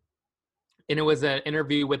 and it was an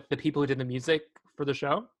interview with the people who did the music for the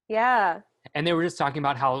show. Yeah. And they were just talking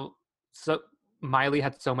about how Miley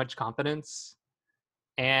had so much confidence.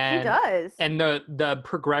 And she does. And the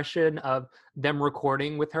progression of them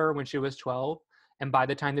recording with her when she was 12 and by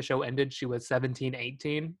the time the show ended, she was 17,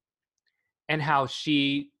 18, and how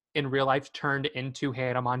she in real life turned into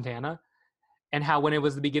Hannah Montana, and how when it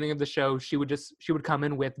was the beginning of the show, she would come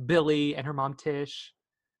in with Billy and her mom Tish.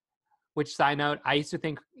 Which, side note, I used to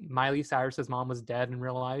think Miley Cyrus's mom was dead in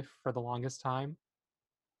real life for the longest time,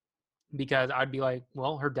 because I'd be like,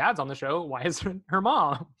 well, her dad's on the show, why is her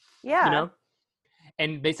mom? Yeah. You know?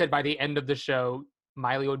 And they said by the end of the show,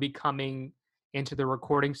 Miley would be coming into the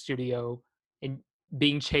recording studio and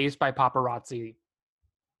being chased by paparazzi,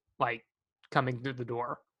 like coming through the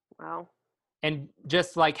door. Wow. And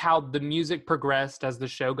just like how the music progressed as the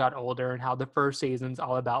show got older, and how the first season's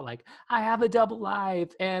all about like, I have a double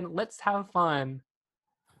life and let's have fun.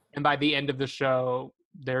 And by the end of the show,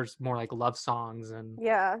 there's more like love songs and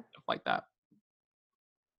stuff like that.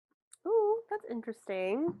 Ooh, that's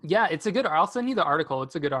interesting. Yeah, it's a good, I'll send you the article.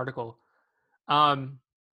 It's a good article.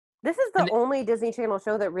 This is the only Disney Channel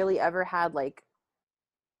show that really ever had like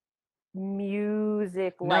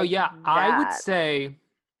music like no, yeah, that. I would say,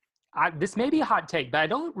 this may be a hot take, but I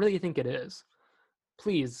don't really think it is.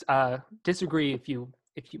 Please disagree if you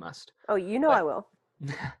must. Oh, you know, But I will.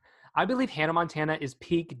 I believe Hannah Montana is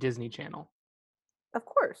peak Disney Channel. Of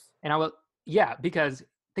course. And I will, yeah, because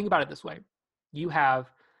think about it this way. You have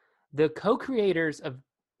the co-creators of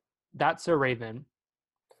That's So Raven.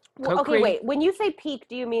 Well, okay, wait. When you say peak,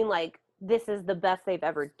 do you mean like this is the best they've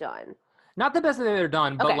ever done? Not the best that they've ever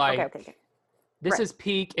done, but okay. This Right. is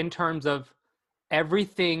peak in terms of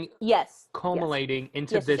everything Yes. culminating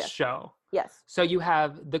into this show. Yes. So you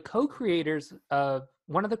have the co-creators of,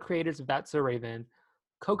 one of the creators of That's So Raven,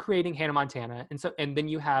 co-creating Hannah Montana, and then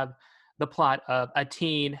you have the plot of a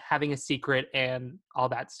teen having a secret and all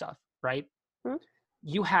that stuff, right? Hmm?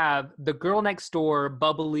 You have the girl next door,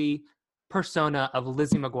 bubbly persona of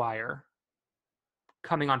Lizzie McGuire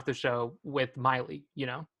coming onto the show with Miley, you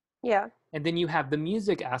know? Yeah. And then you have the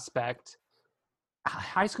music aspect.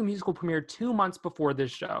 High School Musical premiered 2 months before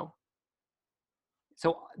this show.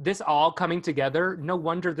 So this all coming together, no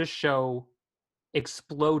wonder this show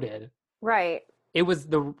exploded. Right. It was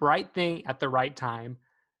the right thing at the right time.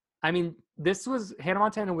 I mean, Hannah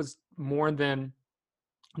Montana was more than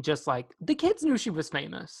just like, the kids knew she was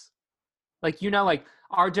famous. Like, you know, like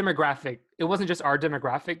our demographic, it wasn't just our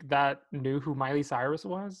demographic that knew who Miley Cyrus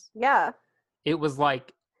was. Yeah. It was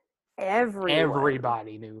like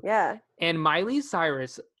everybody knew. Yeah. And Miley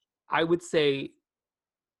Cyrus, I would say,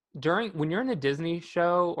 when you're in a Disney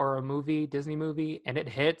show or a Disney movie, and it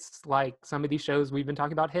hits like some of these shows we've been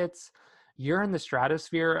talking about hits, you're in the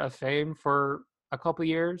stratosphere of fame for a couple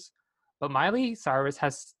years. But Miley Cyrus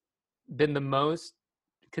has been the most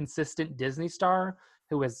consistent Disney star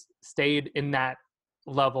who has stayed in that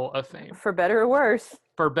level of fame. For better or worse.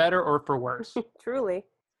 For better or for worse. Truly.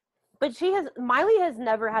 But Miley has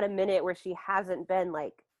never had a minute where she hasn't been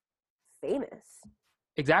like famous.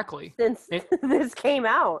 Exactly. Since this came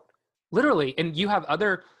out. Literally. And you have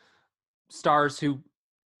other stars who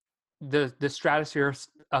the stratosphere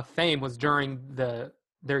of fame was during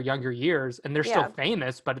their younger years, and they're still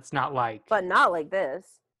famous, but it's not like... But not like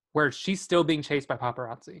this. Where she's still being chased by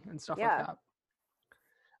paparazzi and stuff like that.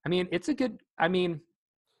 I mean, it's a good... I mean,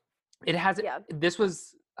 it has... Yeah. This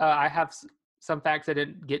was... I have some facts I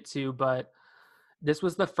didn't get to, but this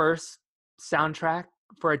was the first soundtrack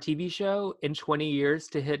for a TV show in 20 years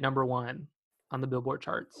to hit #1 on the Billboard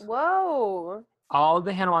charts. Whoa. All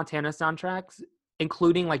the Hannah Montana soundtracks,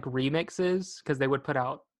 including like remixes, because they would put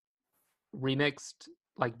out remixed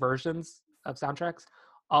like versions of soundtracks,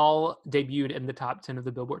 all debuted in the top 10 of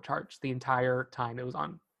the Billboard charts the entire time it was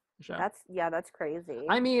on the show. That's crazy.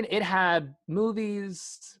 I mean, it had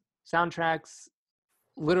movies, soundtracks.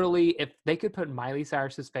 Literally, if they could put Miley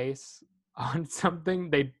Cyrus's face on something,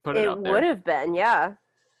 they'd put it up there. It would have been, yeah.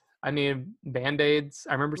 I mean, Band-Aids.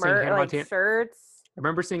 I remember seeing Hannah Montana shirts. I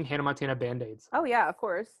remember seeing Hannah Montana Band-Aids. Oh yeah, of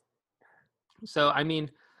course. So I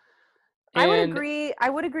mean, I would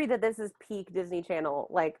agree that this is peak Disney Channel.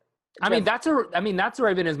 Like, That's So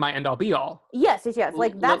Raven is my end all be all. Yes.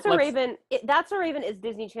 Like That's So Raven. That's So Raven is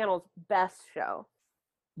Disney Channel's best show.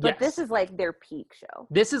 But this is like their peak show.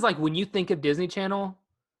 This is like when you think of Disney Channel,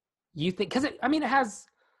 you think, because it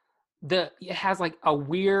has like a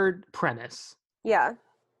weird premise. Yeah.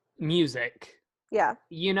 Music. Yeah.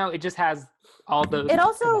 You know, it just has all those. It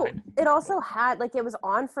also had, like, it was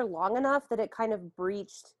on for long enough that it kind of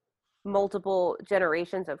breached multiple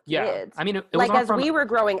generations of kids. I mean, it like, was as we were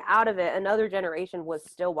growing out of it, another generation was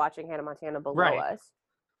still watching Hannah Montana below us.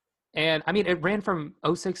 And I mean, it ran from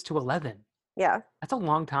 2006 to 2011. Yeah. That's a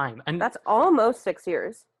long time. And that's almost 6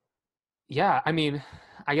 years. Yeah. I mean,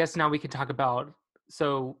 I guess now we can talk about,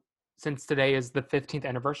 so since today is the 15th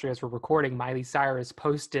anniversary as we're recording, Miley Cyrus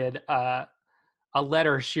posted a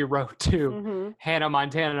letter she wrote to Hannah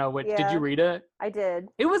Montana. Which did you read it? I did.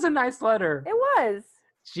 It was a nice letter. It was.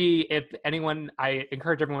 I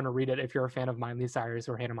encourage everyone to read it if you're a fan of Miley Cyrus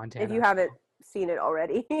or Hannah Montana. If you haven't seen it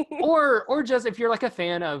already. or just if you're like a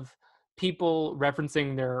fan of people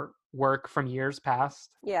referencing their work from years past.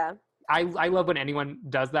 Yeah. I love when anyone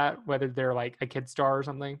does that, whether they're like a kid star or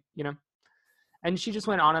something, you know? And she just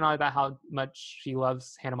went on and on about how much she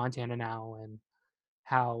loves Hannah Montana now and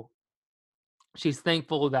how she's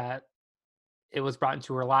thankful that it was brought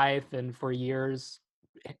into her life, and for years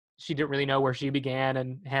she didn't really know where she began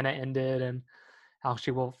and Hannah ended, and how she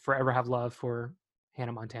will forever have love for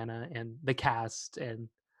Hannah Montana and the cast and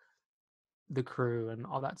the crew and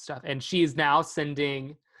all that stuff. And she's now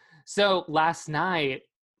sending... So last night,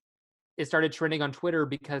 it started trending on Twitter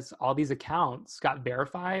because all these accounts got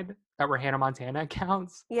verified that were Hannah Montana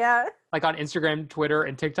accounts. Yeah. Like on Instagram, Twitter,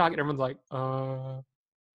 and TikTok, and everyone's like,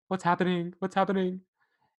 what's happening? What's happening?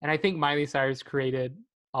 And I think Miley Cyrus created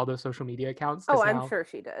all those social media accounts. Oh, I'm sure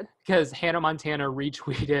she did. Because Hannah Montana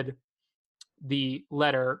retweeted the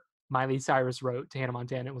letter Miley Cyrus wrote to Hannah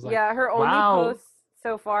Montana. It was like, yeah, her only wow. posts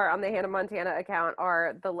so far on the Hannah Montana account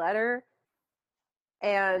are the letter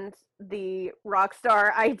and the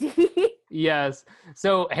Rockstar ID. Yes.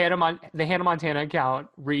 So the Hannah Montana account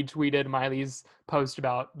retweeted Miley's post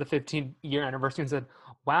about the 15-year anniversary and said,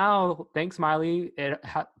 wow, thanks, Miley.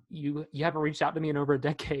 You haven't reached out to me in over a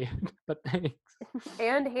decade, but thanks.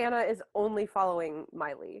 And Hannah is only following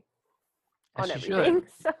Miley on As she everything.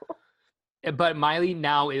 should. So. But Miley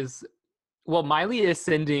now is... Well, Miley is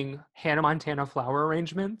sending Hannah Montana flower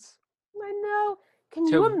arrangements. I know. Can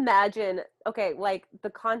you imagine, okay, like the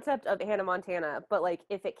concept of Hannah Montana, but like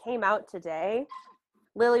if it came out today,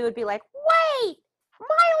 Lily would be like, wait,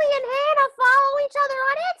 Miley and Hannah follow each other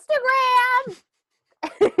on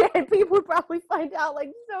Instagram. And people would probably find out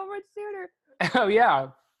like so much sooner. Oh, yeah.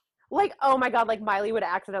 Like, oh my God, like Miley would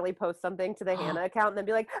accidentally post something to the Hannah account and then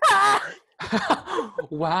be like, ah!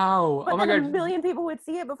 Wow. But oh my then God. a million people would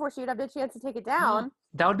see it before she would have the chance to take it down.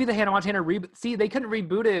 That would be the Hannah Montana reboot. See, they couldn't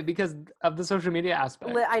reboot it because of the social media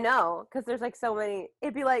aspect. I know, because there's like so many.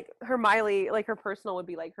 It'd be like her Miley, like her personal would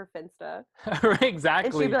be like her Finsta. Exactly.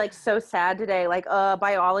 And she'd be like so sad today, like,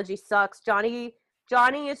 biology sucks. Johnny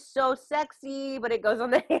is so sexy, but it goes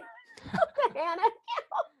on the Hannah account.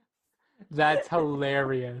 That's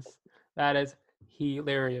hilarious. That is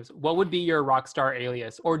hilarious. What would be your rock star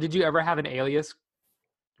alias? Or did you ever have an alias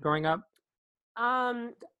growing up?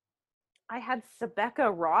 I had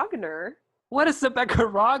Sebecca Rogner. What is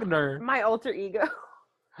Sebecca Rogner? My alter ego.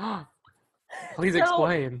 Please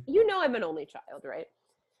explain. You know I'm an only child, right?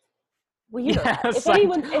 Well, you know that. Yes,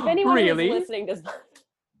 If anyone really? who's listening does not.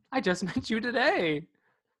 I just met you today.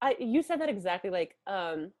 You said that exactly like,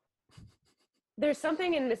 there's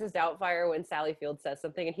something in Mrs. Doubtfire when Sally Field says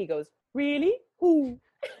something and he goes, really? Who?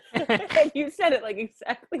 And you said it like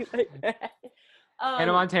exactly like that.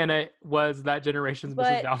 Hannah Montana was that generation's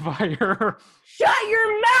Mrs. Doubtfire. Shut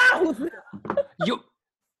your mouth!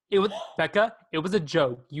 It was Becca. It was a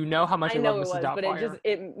joke. You know how much I love Mrs. Doubtfire. But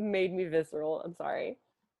it made me visceral. I'm sorry.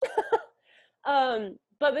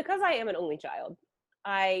 But because I am an only child,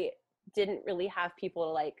 I didn't really have people to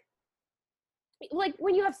like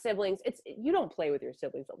when you have siblings, you don't play with your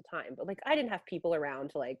siblings all the time. But like I didn't have people around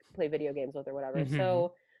to like play video games with or whatever. Mm-hmm.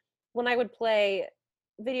 So when I would play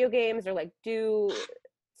video games or like do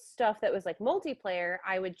stuff that was like multiplayer,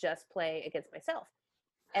 I would just play against myself.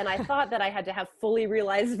 And I thought that I had to have fully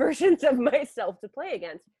realized versions of myself to play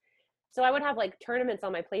against. So I would have like tournaments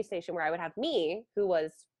on my PlayStation where I would have me, who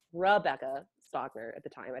was Rebecca Stockner at the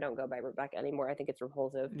time. I don't go by Rebecca anymore. I think it's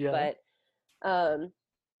repulsive. Yeah. But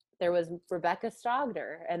there was Rebecca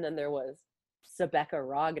Stogner, and then there was Sebecca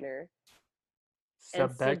Rogner.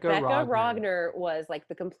 And Sebecca Rogner was like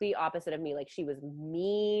the complete opposite of me. Like she was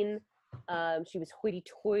mean. She was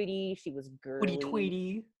hoity-toity. She was girly.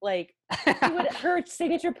 Hoity-toity. Like her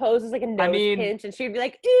signature pose was like a nose pinch, and she'd be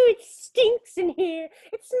like, "Ooh, it stinks in here.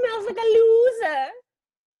 It smells like a loser."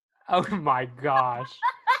 Oh my gosh.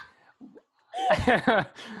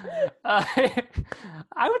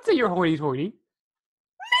 I would say you're hoity-toity.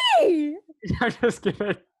 Me? I'm just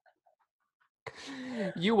kidding.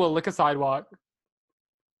 You will lick a sidewalk.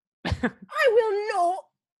 I will not.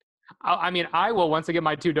 I mean, I will once I get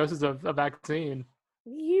my 2 doses of a vaccine.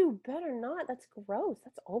 You better not. That's gross.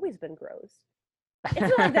 That's always been gross. It's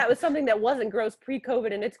not like that was something that wasn't gross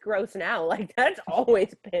pre-COVID and it's gross now. Like, that's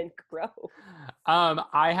always been gross.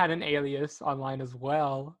 I had an alias online as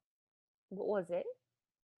well. What was it?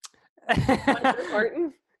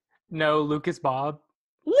 Martin? No, Lucas Bob.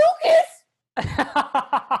 Lucas!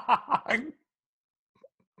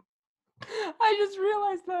 I just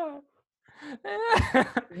realized that.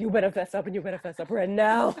 You better fess up and you better fess up right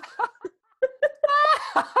now.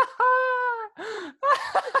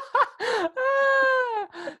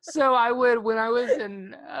 So when I was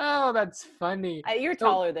in, oh, that's funny. You're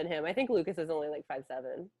taller than him. I think Lucas is only like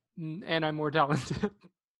 5'7". And I'm more talented.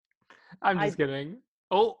 I'm just kidding.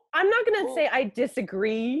 Oh, I'm not going to say I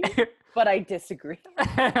disagree, but I disagree.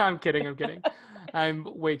 I'm kidding. I'm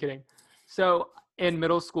way kidding. So in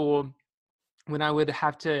middle school, when I would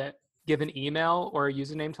have to give an email or a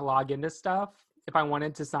username to log into stuff, if I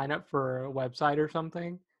wanted to sign up for a website or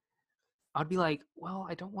something, I'd be like, well,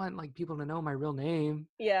 I don't want like people to know my real name.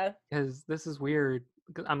 Yeah. Because this is weird.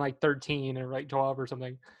 I'm like 13 or like 12 or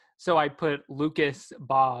something. So I put Lucas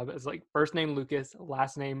Bob as like first name Lucas,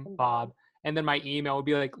 last name Bob. And then my email would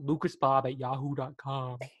be like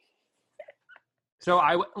lucasbob@yahoo.com. So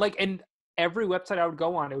and every website I would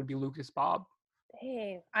go on, it would be Lucas Bob.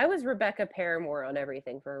 Hey, I was Rebecca Paramore on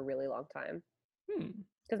everything for a really long time.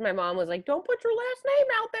 Because my mom was like, don't put your last name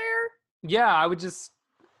out there. Yeah, I would just,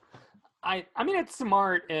 I mean, it's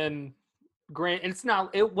smart and great.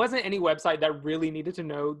 It wasn't any website that really needed to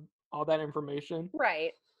know all that information.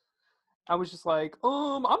 Right. I was just like,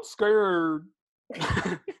 I'm scared.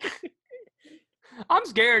 I'm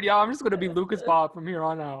scared, y'all. I'm just going to be Lucas Bob from here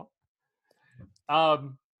on out.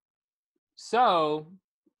 So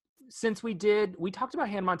since we talked about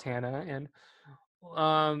Hannah Montana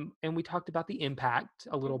and we talked about the impact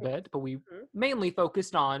a little bit, but we mainly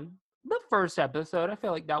focused on the first episode. I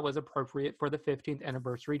feel like that was appropriate for the 15th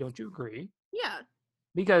anniversary. Don't you agree? Yeah.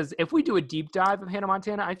 Because if we do a deep dive of Hannah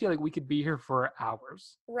Montana, I feel like we could be here for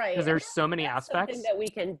hours. Right. Because there's so many aspects. Something that we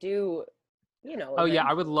can do, Oh yeah,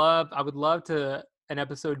 I would love to an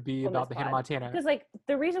episode be about the Hannah Montana. Because like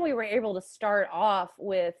the reason we were able to start off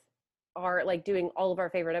with our like doing all of our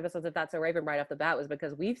favorite episodes of That's So Raven right off the bat was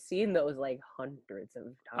because we've seen those like hundreds of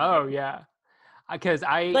times. Oh yeah. Because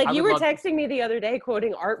you were texting me the other day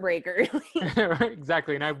quoting Artbreaker.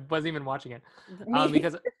 Exactly, and I wasn't even watching it.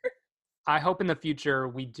 Because I hope in the future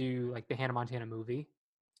we do like the Hannah Montana movie.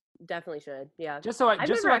 Definitely should, yeah. I've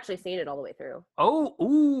never actually seen it all the way through. Oh,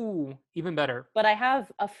 ooh, even better. But I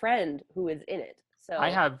have a friend who is in it. So I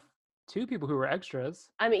have two people who were extras.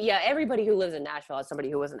 I mean, yeah, everybody who lives in Nashville has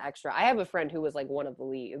somebody who was an extra. I have a friend who was like one of the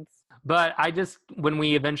leads. But when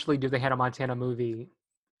we eventually do the Hannah Montana movie,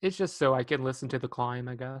 it's just so I can listen to The Climb,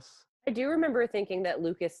 I guess. I do remember thinking that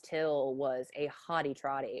Lucas Till was a hottie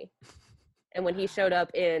trotty. And when he showed up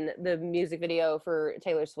in the music video for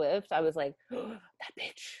Taylor Swift, I was like, oh, that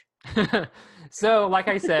bitch. So, like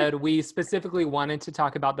I said, we specifically wanted to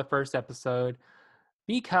talk about the first episode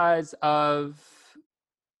because of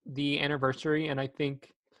the anniversary, and I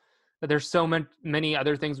think that there's so many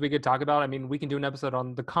other things we could talk about. I mean, we can do an episode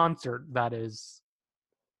on the concert that is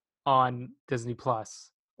on Disney Plus.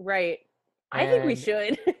 Right. I think we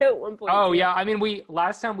should at one point. Oh, yeah. I mean,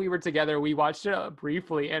 last time we were together, we watched it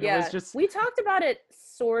briefly, and it was just... We talked about it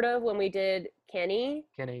sort of when we did Kenny.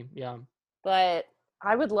 Kenny, yeah. But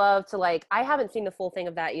I would love to, I haven't seen the full thing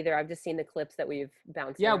of that either. I've just seen the clips that we've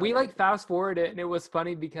bounced around. Yeah, we, fast forward it, and it was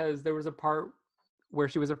funny because there was a part where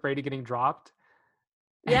she was afraid of getting dropped.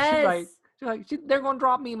 Yes. She's like, they're going to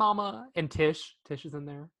drop me, mama. And Tish is in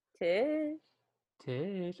there.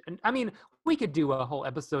 Tish. And I mean, we could do a whole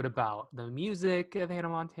episode about the music of Hannah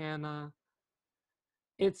Montana.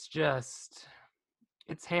 It's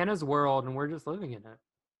Hannah's world, and we're just living in it.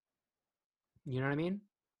 You know what I mean?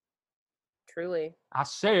 Truly. I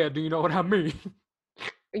said, do you know what I mean?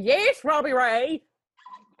 Yes, Robbie Ray.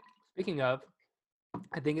 Speaking of,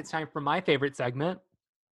 I think it's time for my favorite segment.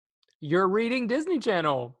 You're reading Disney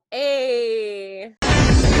Channel. Hey.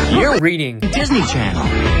 You're reading Disney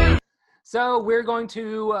Channel. So we're going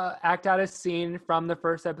to act out a scene from the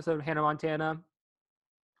first episode of Hannah Montana.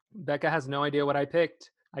 Becca has no idea what I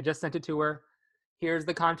picked. I just sent it to her. Here's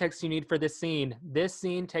the context you need for this scene. This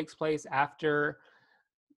scene takes place after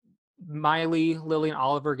Miley, Lily, and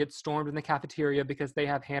Oliver get stormed in the cafeteria because they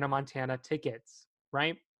have Hannah Montana tickets,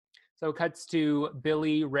 right? So it cuts to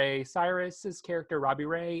Billy Ray Cyrus's character, Robbie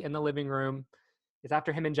Ray, in the living room. It's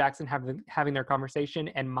after him and Jackson having their conversation,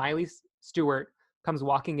 and Miley Stewart comes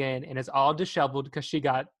walking in and is all disheveled because she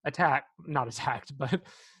got but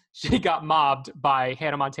she got mobbed by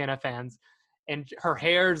Hannah Montana fans. And her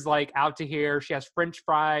hair's out to here. She has French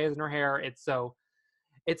fries in her hair. It's all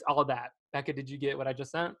that. Becca, did you get what I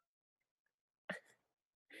just sent?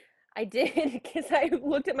 I did, because I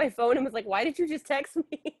looked at my phone and was like, why did you just text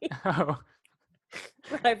me? Oh.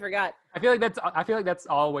 But I forgot. I feel like that's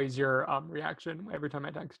always your reaction every time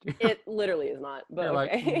I text you. It literally is not, but You're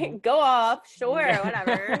like, okay. Go off. Sure,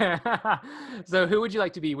 whatever. So who would you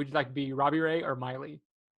like to be? Would you like to be Robbie Ray or Miley?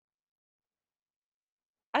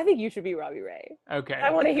 I think you should be Robbie Ray. Okay. I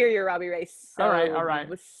want to hear your Robbie Ray so All right.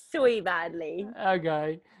 so badly.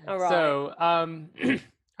 Okay. All right. So, all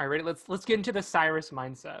right, ready? Let's get into the Cyrus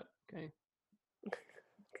mindset. Okay.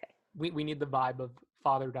 Okay. We need the vibe of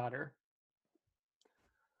father-daughter.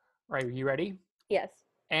 Right, are you ready? Yes.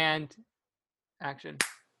 And action.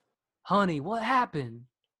 Honey, what happened?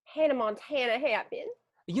 Hannah Montana happened.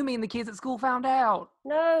 You mean the kids at school found out?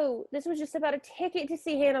 No, this was just about a ticket to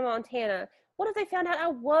see Hannah Montana. What if they found out I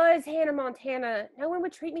was Hannah Montana? No one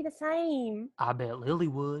would treat me the same. I bet Lily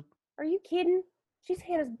would. Are you kidding? She's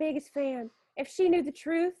Hannah's biggest fan. If she knew the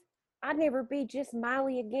truth, I'd never be just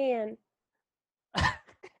Miley again.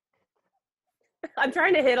 I'm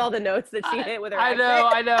trying to hit all the notes that she hit with her accent.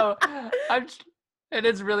 I know. It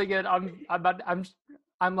is really good.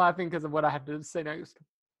 I'm laughing because of what I have to say next.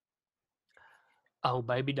 Oh,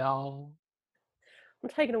 baby doll. I'm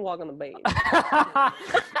taking a walk on the beach.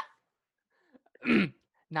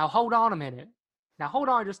 Now hold on a minute. Now hold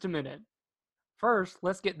on just a minute. First,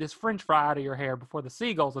 let's get this French fry out of your hair before the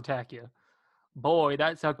seagulls attack you. Boy,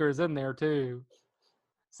 that sucker is in there too.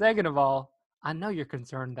 Second of all, I know you're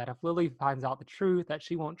concerned that if Lily finds out the truth that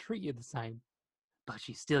she won't treat you the same, but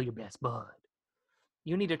she's still your best bud.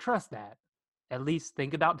 You need to trust that. At least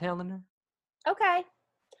think about telling her. Okay.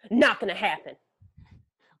 Not gonna happen.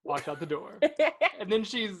 Walks out the door. And then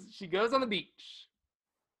she goes on the beach.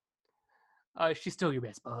 She's still your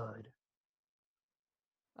best bud.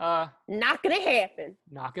 Not gonna happen.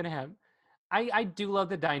 Not gonna happen. I do love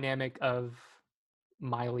the dynamic of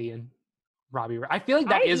Miley and Robbie. I feel like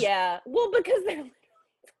that is. Yeah. Well, because they're literally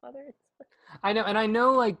brothers. I know, and I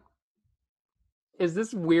know, like, is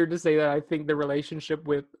this weird to say that I think the relationship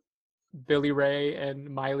with Billy Ray and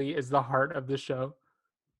Miley is the heart of the show?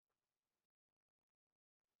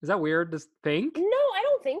 Is that weird to think? No, I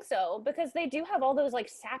don't think so, because they do have all those like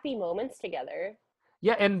sappy moments together.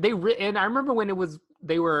 Yeah, and and I remember when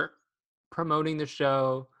they were promoting the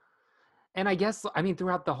show, and I guess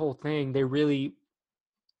throughout the whole thing they really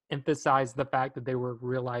emphasized the fact that they were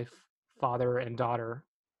real life father and daughter.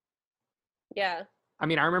 Yeah. I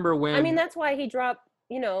remember when. That's why he dropped,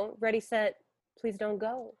 Ready, Set, Please Don't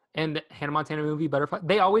Go. And the Hannah Montana movie, Butterfly.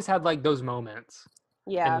 They always had like those moments.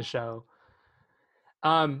 Yeah. In the show.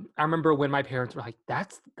 I remember when my parents were like,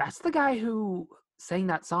 "That's the guy who sang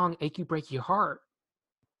that song, Achy Breaky Heart."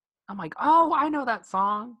 I'm like, "Oh, I know that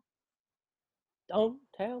song." Don't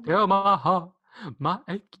tell me. Tell my heart, my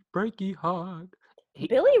achy breaky heart.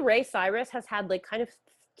 Billy Ray Cyrus has had like kind of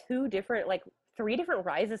three different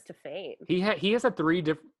rises to fame. He has had three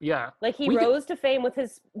different, yeah. Like he rose to fame with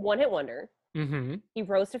his one-hit wonder. Mm-hmm. He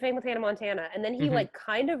rose to fame with Hannah Montana, and then he like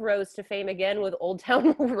kind of rose to fame again with Old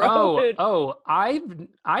Town Road. Oh,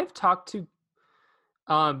 I've talked to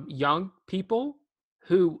young people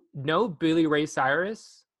who know Billy Ray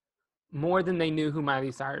Cyrus more than they knew who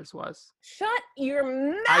Miley Cyrus was. Shut your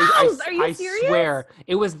mouth! Are you serious? I swear,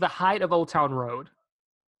 it was the height of Old Town Road.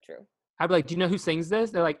 True. I'd be like, "Do you know who sings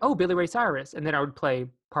this?" They're like, "Oh, Billy Ray Cyrus," and then I would play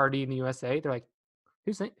 "Party in the USA." They're like,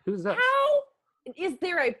 "Who's this?" How is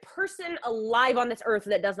there a person alive on this earth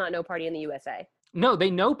that does not know Party in the USA? No, they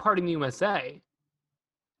know Party in the USA.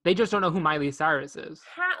 They just don't know who Miley Cyrus is.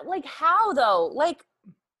 How though? Like,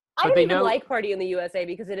 I don't even like Party in the USA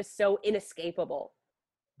because it is so inescapable.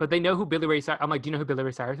 But they know who Billy Ray Cyrus. I'm like, "Do you know who Billy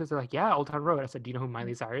Ray Cyrus is?" They're like, "Yeah, Old Town Road." I said, "Do you know who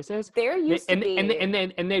Miley Cyrus is?" There used to be. And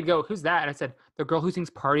they'd go, "Who's that?" And I said, "The girl who sings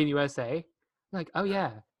Party in the USA." I'm like, "Oh yeah."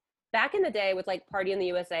 Back in the day with like Party in the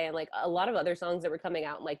USA and like a lot of other songs that were coming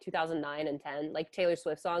out in like 2009 and 10, like Taylor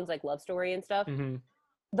Swift songs like Love Story and stuff. Mm-hmm.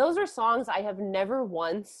 Those are songs I have never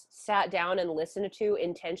once sat down and listened to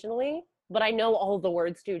intentionally, but I know all the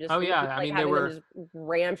words to. Just they were them just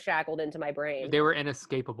ramshackled into my brain. They were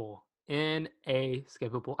inescapable.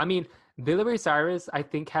 Inescapable. Billy Ray Cyrus, I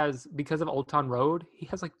think, has, because of Old Town Road, he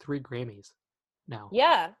has like 3 Grammys now.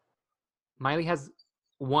 Yeah. Miley has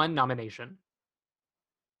 1 nomination.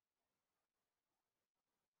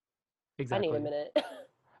 Exactly. I need a minute.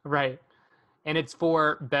 Right. And it's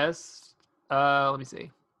for best, let me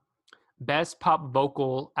see. Best pop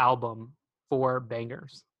vocal album for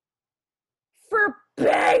Bangers. For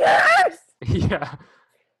Bangers? Yeah.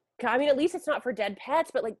 At least it's not for Dead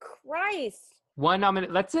Pets, but like, Christ. 1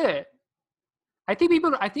 nomination. That's it. I think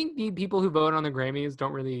the people who vote on the Grammys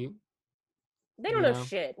don't really. They don't know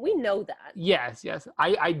shit. We know that. Yes.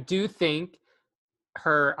 I do think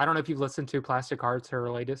I don't know if you've listened to Plastic Hearts,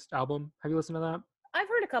 her latest album. Have you listened to that? I've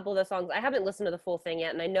heard a couple of the songs. I haven't listened to the full thing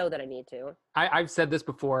yet, and I know that I need to. I've said this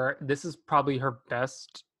before. This is probably her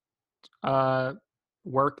best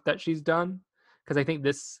work that she's done, because I think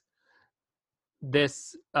this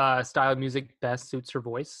style of music best suits her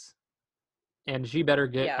voice, and she better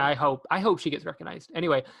get. Yeah. I hope she gets recognized.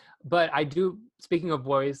 Anyway, but I do. Speaking of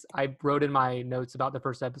voice, I wrote in my notes about the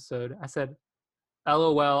first episode. I said,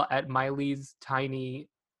 "LOL" at Miley's tiny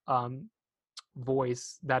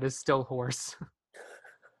voice that is still hoarse.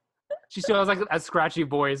 She still has like a scratchy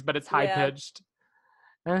voice, but it's high pitched.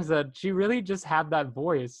 And I said, she really just had that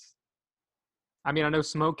voice. I mean, I know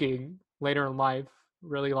Smoking later in life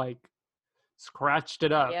really like scratched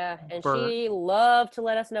it up. Yeah, and she loved to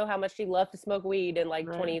let us know how much she loved to smoke weed in like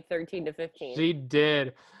 2013 to 15. She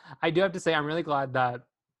did. I do have to say, I'm really glad that,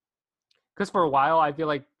 because for a while, I feel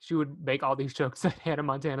like she would make all these jokes that Hannah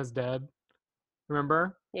Montana's dead.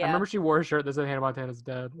 Remember? Yeah. I remember she wore a shirt that said Hannah Montana's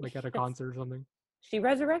dead, like at a concert or something. She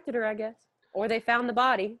resurrected her, I guess. Or they found the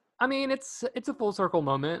body. I mean, it's a full circle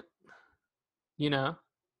moment, you know?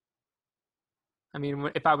 I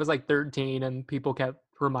mean, if I was like 13 and people kept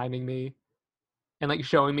reminding me and like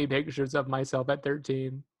showing me pictures of myself at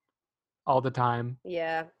 13 all the time.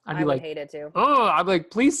 Yeah, I would hate it too. Oh, I'm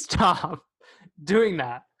like, please stop doing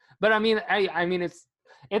that. But I mean, I mean,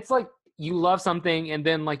 it's like you love something and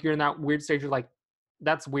then like you're in that weird stage. You're like,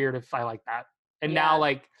 that's weird if I like that. And now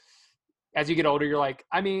like, as you get older, you're like,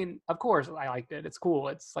 I mean, of course I liked it. It's cool.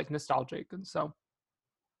 It's like nostalgic. And so,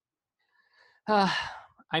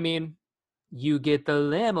 I mean, you get the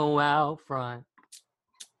limo out front.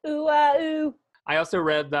 Ooh, ooh. I also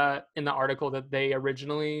read that in the article that they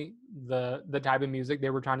originally, the type of music they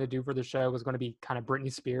were trying to do for the show was going to be kind of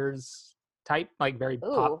Britney Spears type, like very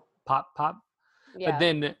pop. Yeah. But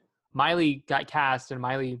then Miley got cast, and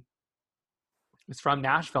Miley is from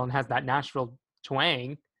Nashville and has that Nashville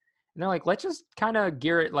twang. And they're like, let's just kind of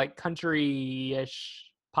gear it like country-ish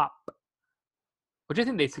pop, which I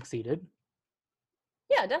think they succeeded.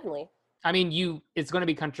 Yeah, definitely. I mean, it's going to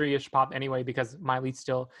be country-ish pop anyway because Miley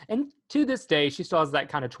still, and to this day, she still has that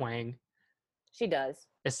kind of twang. She does.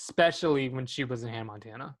 Especially when she was in Hannah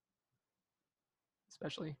Montana.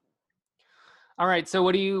 Especially. All right, so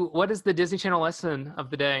what is the Disney Channel lesson of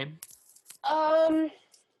the day? Do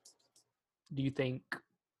you think?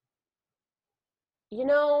 You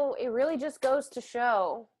know, it really just goes to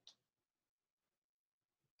show.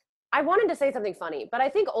 I wanted to say something funny, but I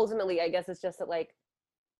think ultimately, I guess it's just that, like,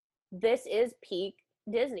 this is peak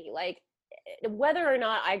Disney. Like, whether or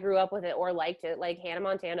not I grew up with it or liked it, like, Hannah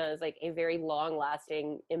Montana is, like, a very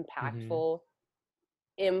long-lasting, impactful,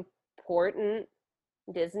 important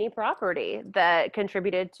Disney property that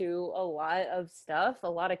contributed to a lot of stuff, a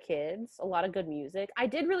lot of kids, a lot of good music. I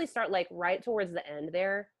did really start, like, right towards the end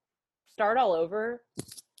there. Start All Over.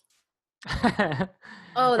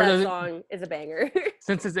 Oh, that song is a banger.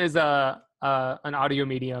 Since this is an audio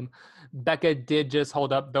medium, Becca did just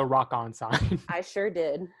hold up the Rock On sign. I sure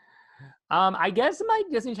did. I guess my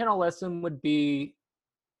Disney Channel lesson would be,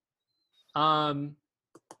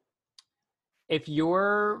 if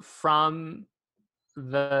you're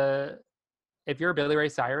Billy Ray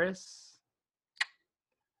Cyrus,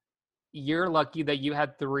 you're lucky that you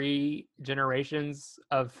had 3 generations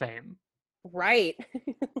of fame. Right.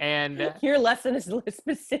 And your lesson is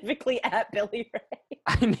specifically at Billy Ray.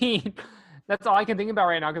 I mean, that's all I can think about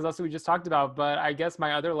right now because that's what we just talked about. But I guess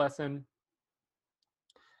my other lesson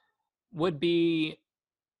would be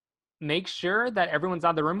make sure that everyone's out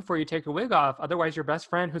of the room before you take your wig off. Otherwise, your best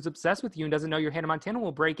friend who's obsessed with you and doesn't know you're Hannah Montana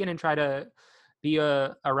will break in and try to be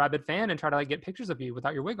a rabid fan and try to like get pictures of you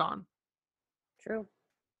without your wig on. True.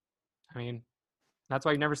 I mean, that's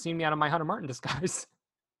why you've never seen me out of my Hunter Martin disguise.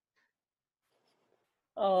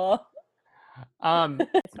 Oh.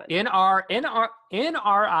 In our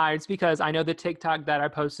eyes, because I know the TikTok that I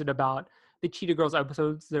posted about the Cheetah Girls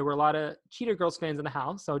episodes, there were a lot of Cheetah Girls fans in the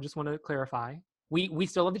house, so I just want to clarify. We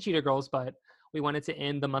still love the Cheetah Girls, but we wanted to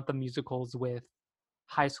end the month of musicals with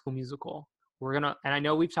High School Musical. And I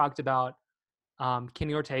know we've talked about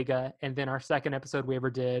Kenny Ortega, and then our second episode we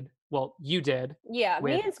ever did, well, you did. Yeah,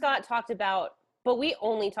 me and Scott talked about, but we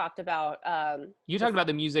only talked about you talked about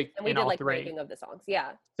the music and we in did all like 3 ranking of the songs.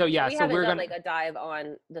 Yeah. So yeah, we haven't done like a dive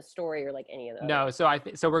on the story or like any of those. No, so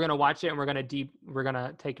we're gonna watch it and we're gonna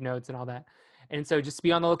take notes and all that. And so just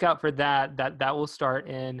be on the lookout for that. That will start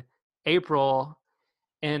in April.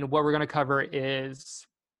 And what we're gonna cover is,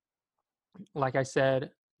 like I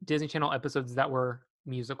said, Disney Channel episodes that were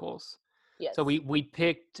musicals. Yes. So we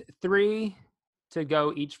picked 3 to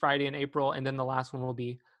go each Friday in April, and then the last one will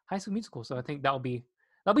be High School Musical. So I think that'll be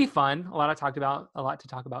fun. A lot to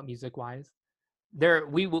talk about music wise.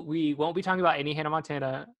 we won't be talking about any Hannah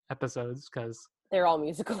Montana episodes because They're all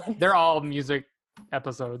musical. they're all music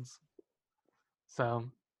episodes. So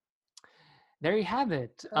there you have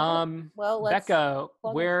it. Well, Becca,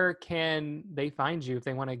 where can they find you if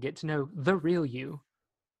they want to get to know the real you?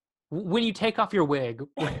 When you take off your wig,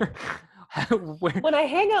 when I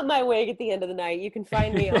hang up my wig at the end of the night, you can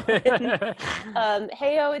find me on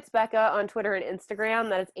Heyo, it's Becca on Twitter and Instagram.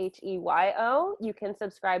 That is Heyo. You can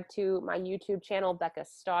subscribe to my YouTube channel, Becca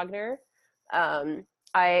Stogner.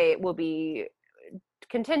 I will be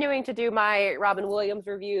continuing to do my Robin Williams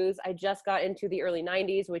reviews. I just got into the early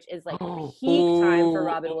 90s, which is like peak time for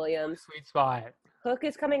Robin Williams. Sweet spot. Hook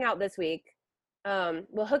is coming out this week.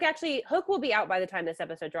 Hook will be out by the time this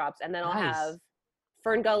episode drops, and then I'll have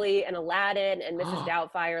Fern Gully and Aladdin and Mrs.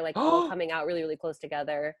 Doubtfire all coming out really, really close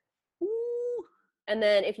together. Ooh. And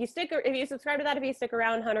then if you subscribe to that, if you stick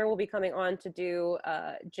around, Hunter will be coming on to do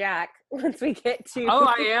Jack once we get to. Oh,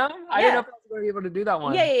 I am. I didn't know if I was going to be able to do that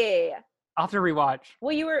one. Yeah. I'll have to rewatch.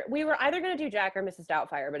 Well, we were either going to do Jack or Mrs.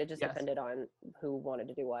 Doubtfire, but it just depended on who wanted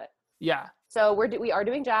to do what. Yeah. So we are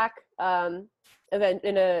doing Jack event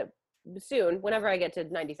soon, whenever I get to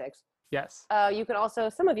 96. Yes. You can also,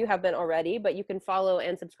 some of you have been already, but you can follow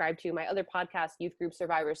and subscribe to my other podcast, Youth Group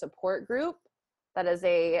Survivor Support Group. That is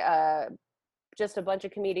just a bunch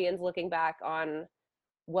of comedians looking back on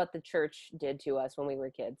what the church did to us when we were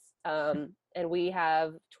kids. And we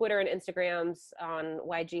have Twitter and Instagrams on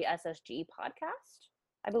YGSSG podcast,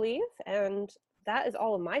 I believe. And that is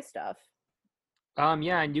all of my stuff.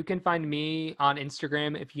 Yeah, and you can find me on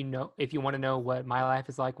Instagram if you want to know what my life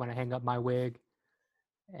is like when I hang up my wig.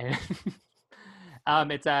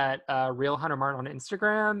 And it's at Real Hunter Martin on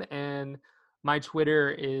Instagram, and my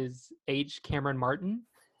Twitter is Cameron Martin.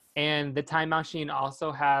 And the Time Machine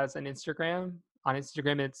also has an Instagram. On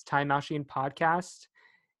Instagram, it's Time Machine Podcast,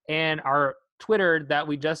 and our Twitter that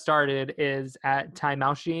we just started is at Time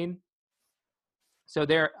Machine. So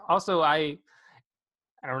there also I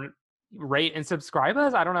don't rate and subscribe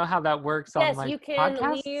us. I don't know how that works. Yes, on you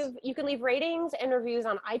can leave ratings and reviews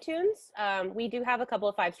on iTunes. We do have a couple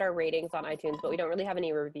of 5-star ratings on iTunes, but we don't really have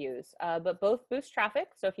any reviews. But both boost traffic.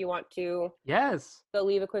 So if you want to go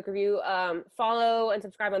leave a quick review, follow and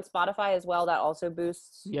subscribe on Spotify as well. That also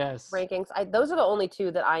boosts rankings. Those are the only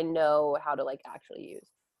two that I know how to actually use.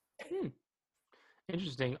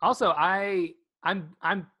 Interesting. Also, I'm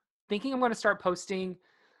thinking I'm going to start posting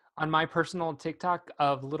on my personal TikTok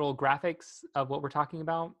of little graphics of what we're talking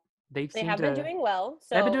about. They have been doing well.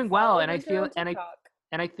 So they've been doing well, and I feel and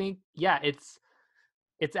I think it's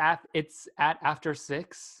at After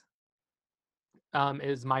 6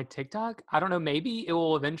 is my TikTok. I don't know, maybe it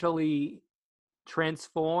will eventually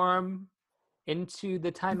transform into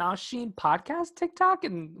the Time Machine podcast TikTok,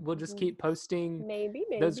 and we'll just keep posting maybe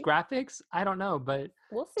those graphics. I don't know, but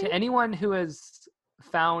we'll see. To anyone who has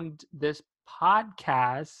found this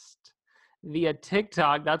podcast via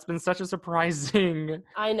TikTok, that's been such a surprising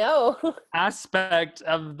aspect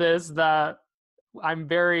of this that I'm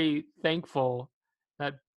very thankful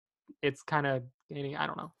that it's kind of gaining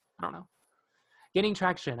getting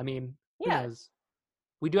traction. I mean, who knows?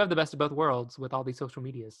 We do have the best of both worlds with all these social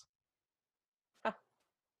medias.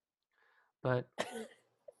 But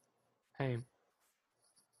hey,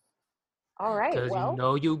 all right,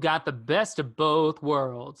 because you got the best of both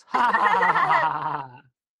worlds. There,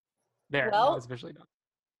 that was officially done.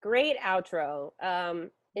 Great outro.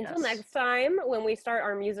 Until next time, when we start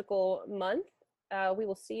our musical month, we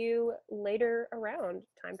will see you later around,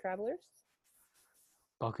 time travelers.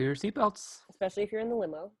 Buckle your seatbelts. Especially if you're in the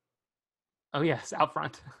limo. Oh yes, out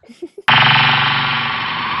front.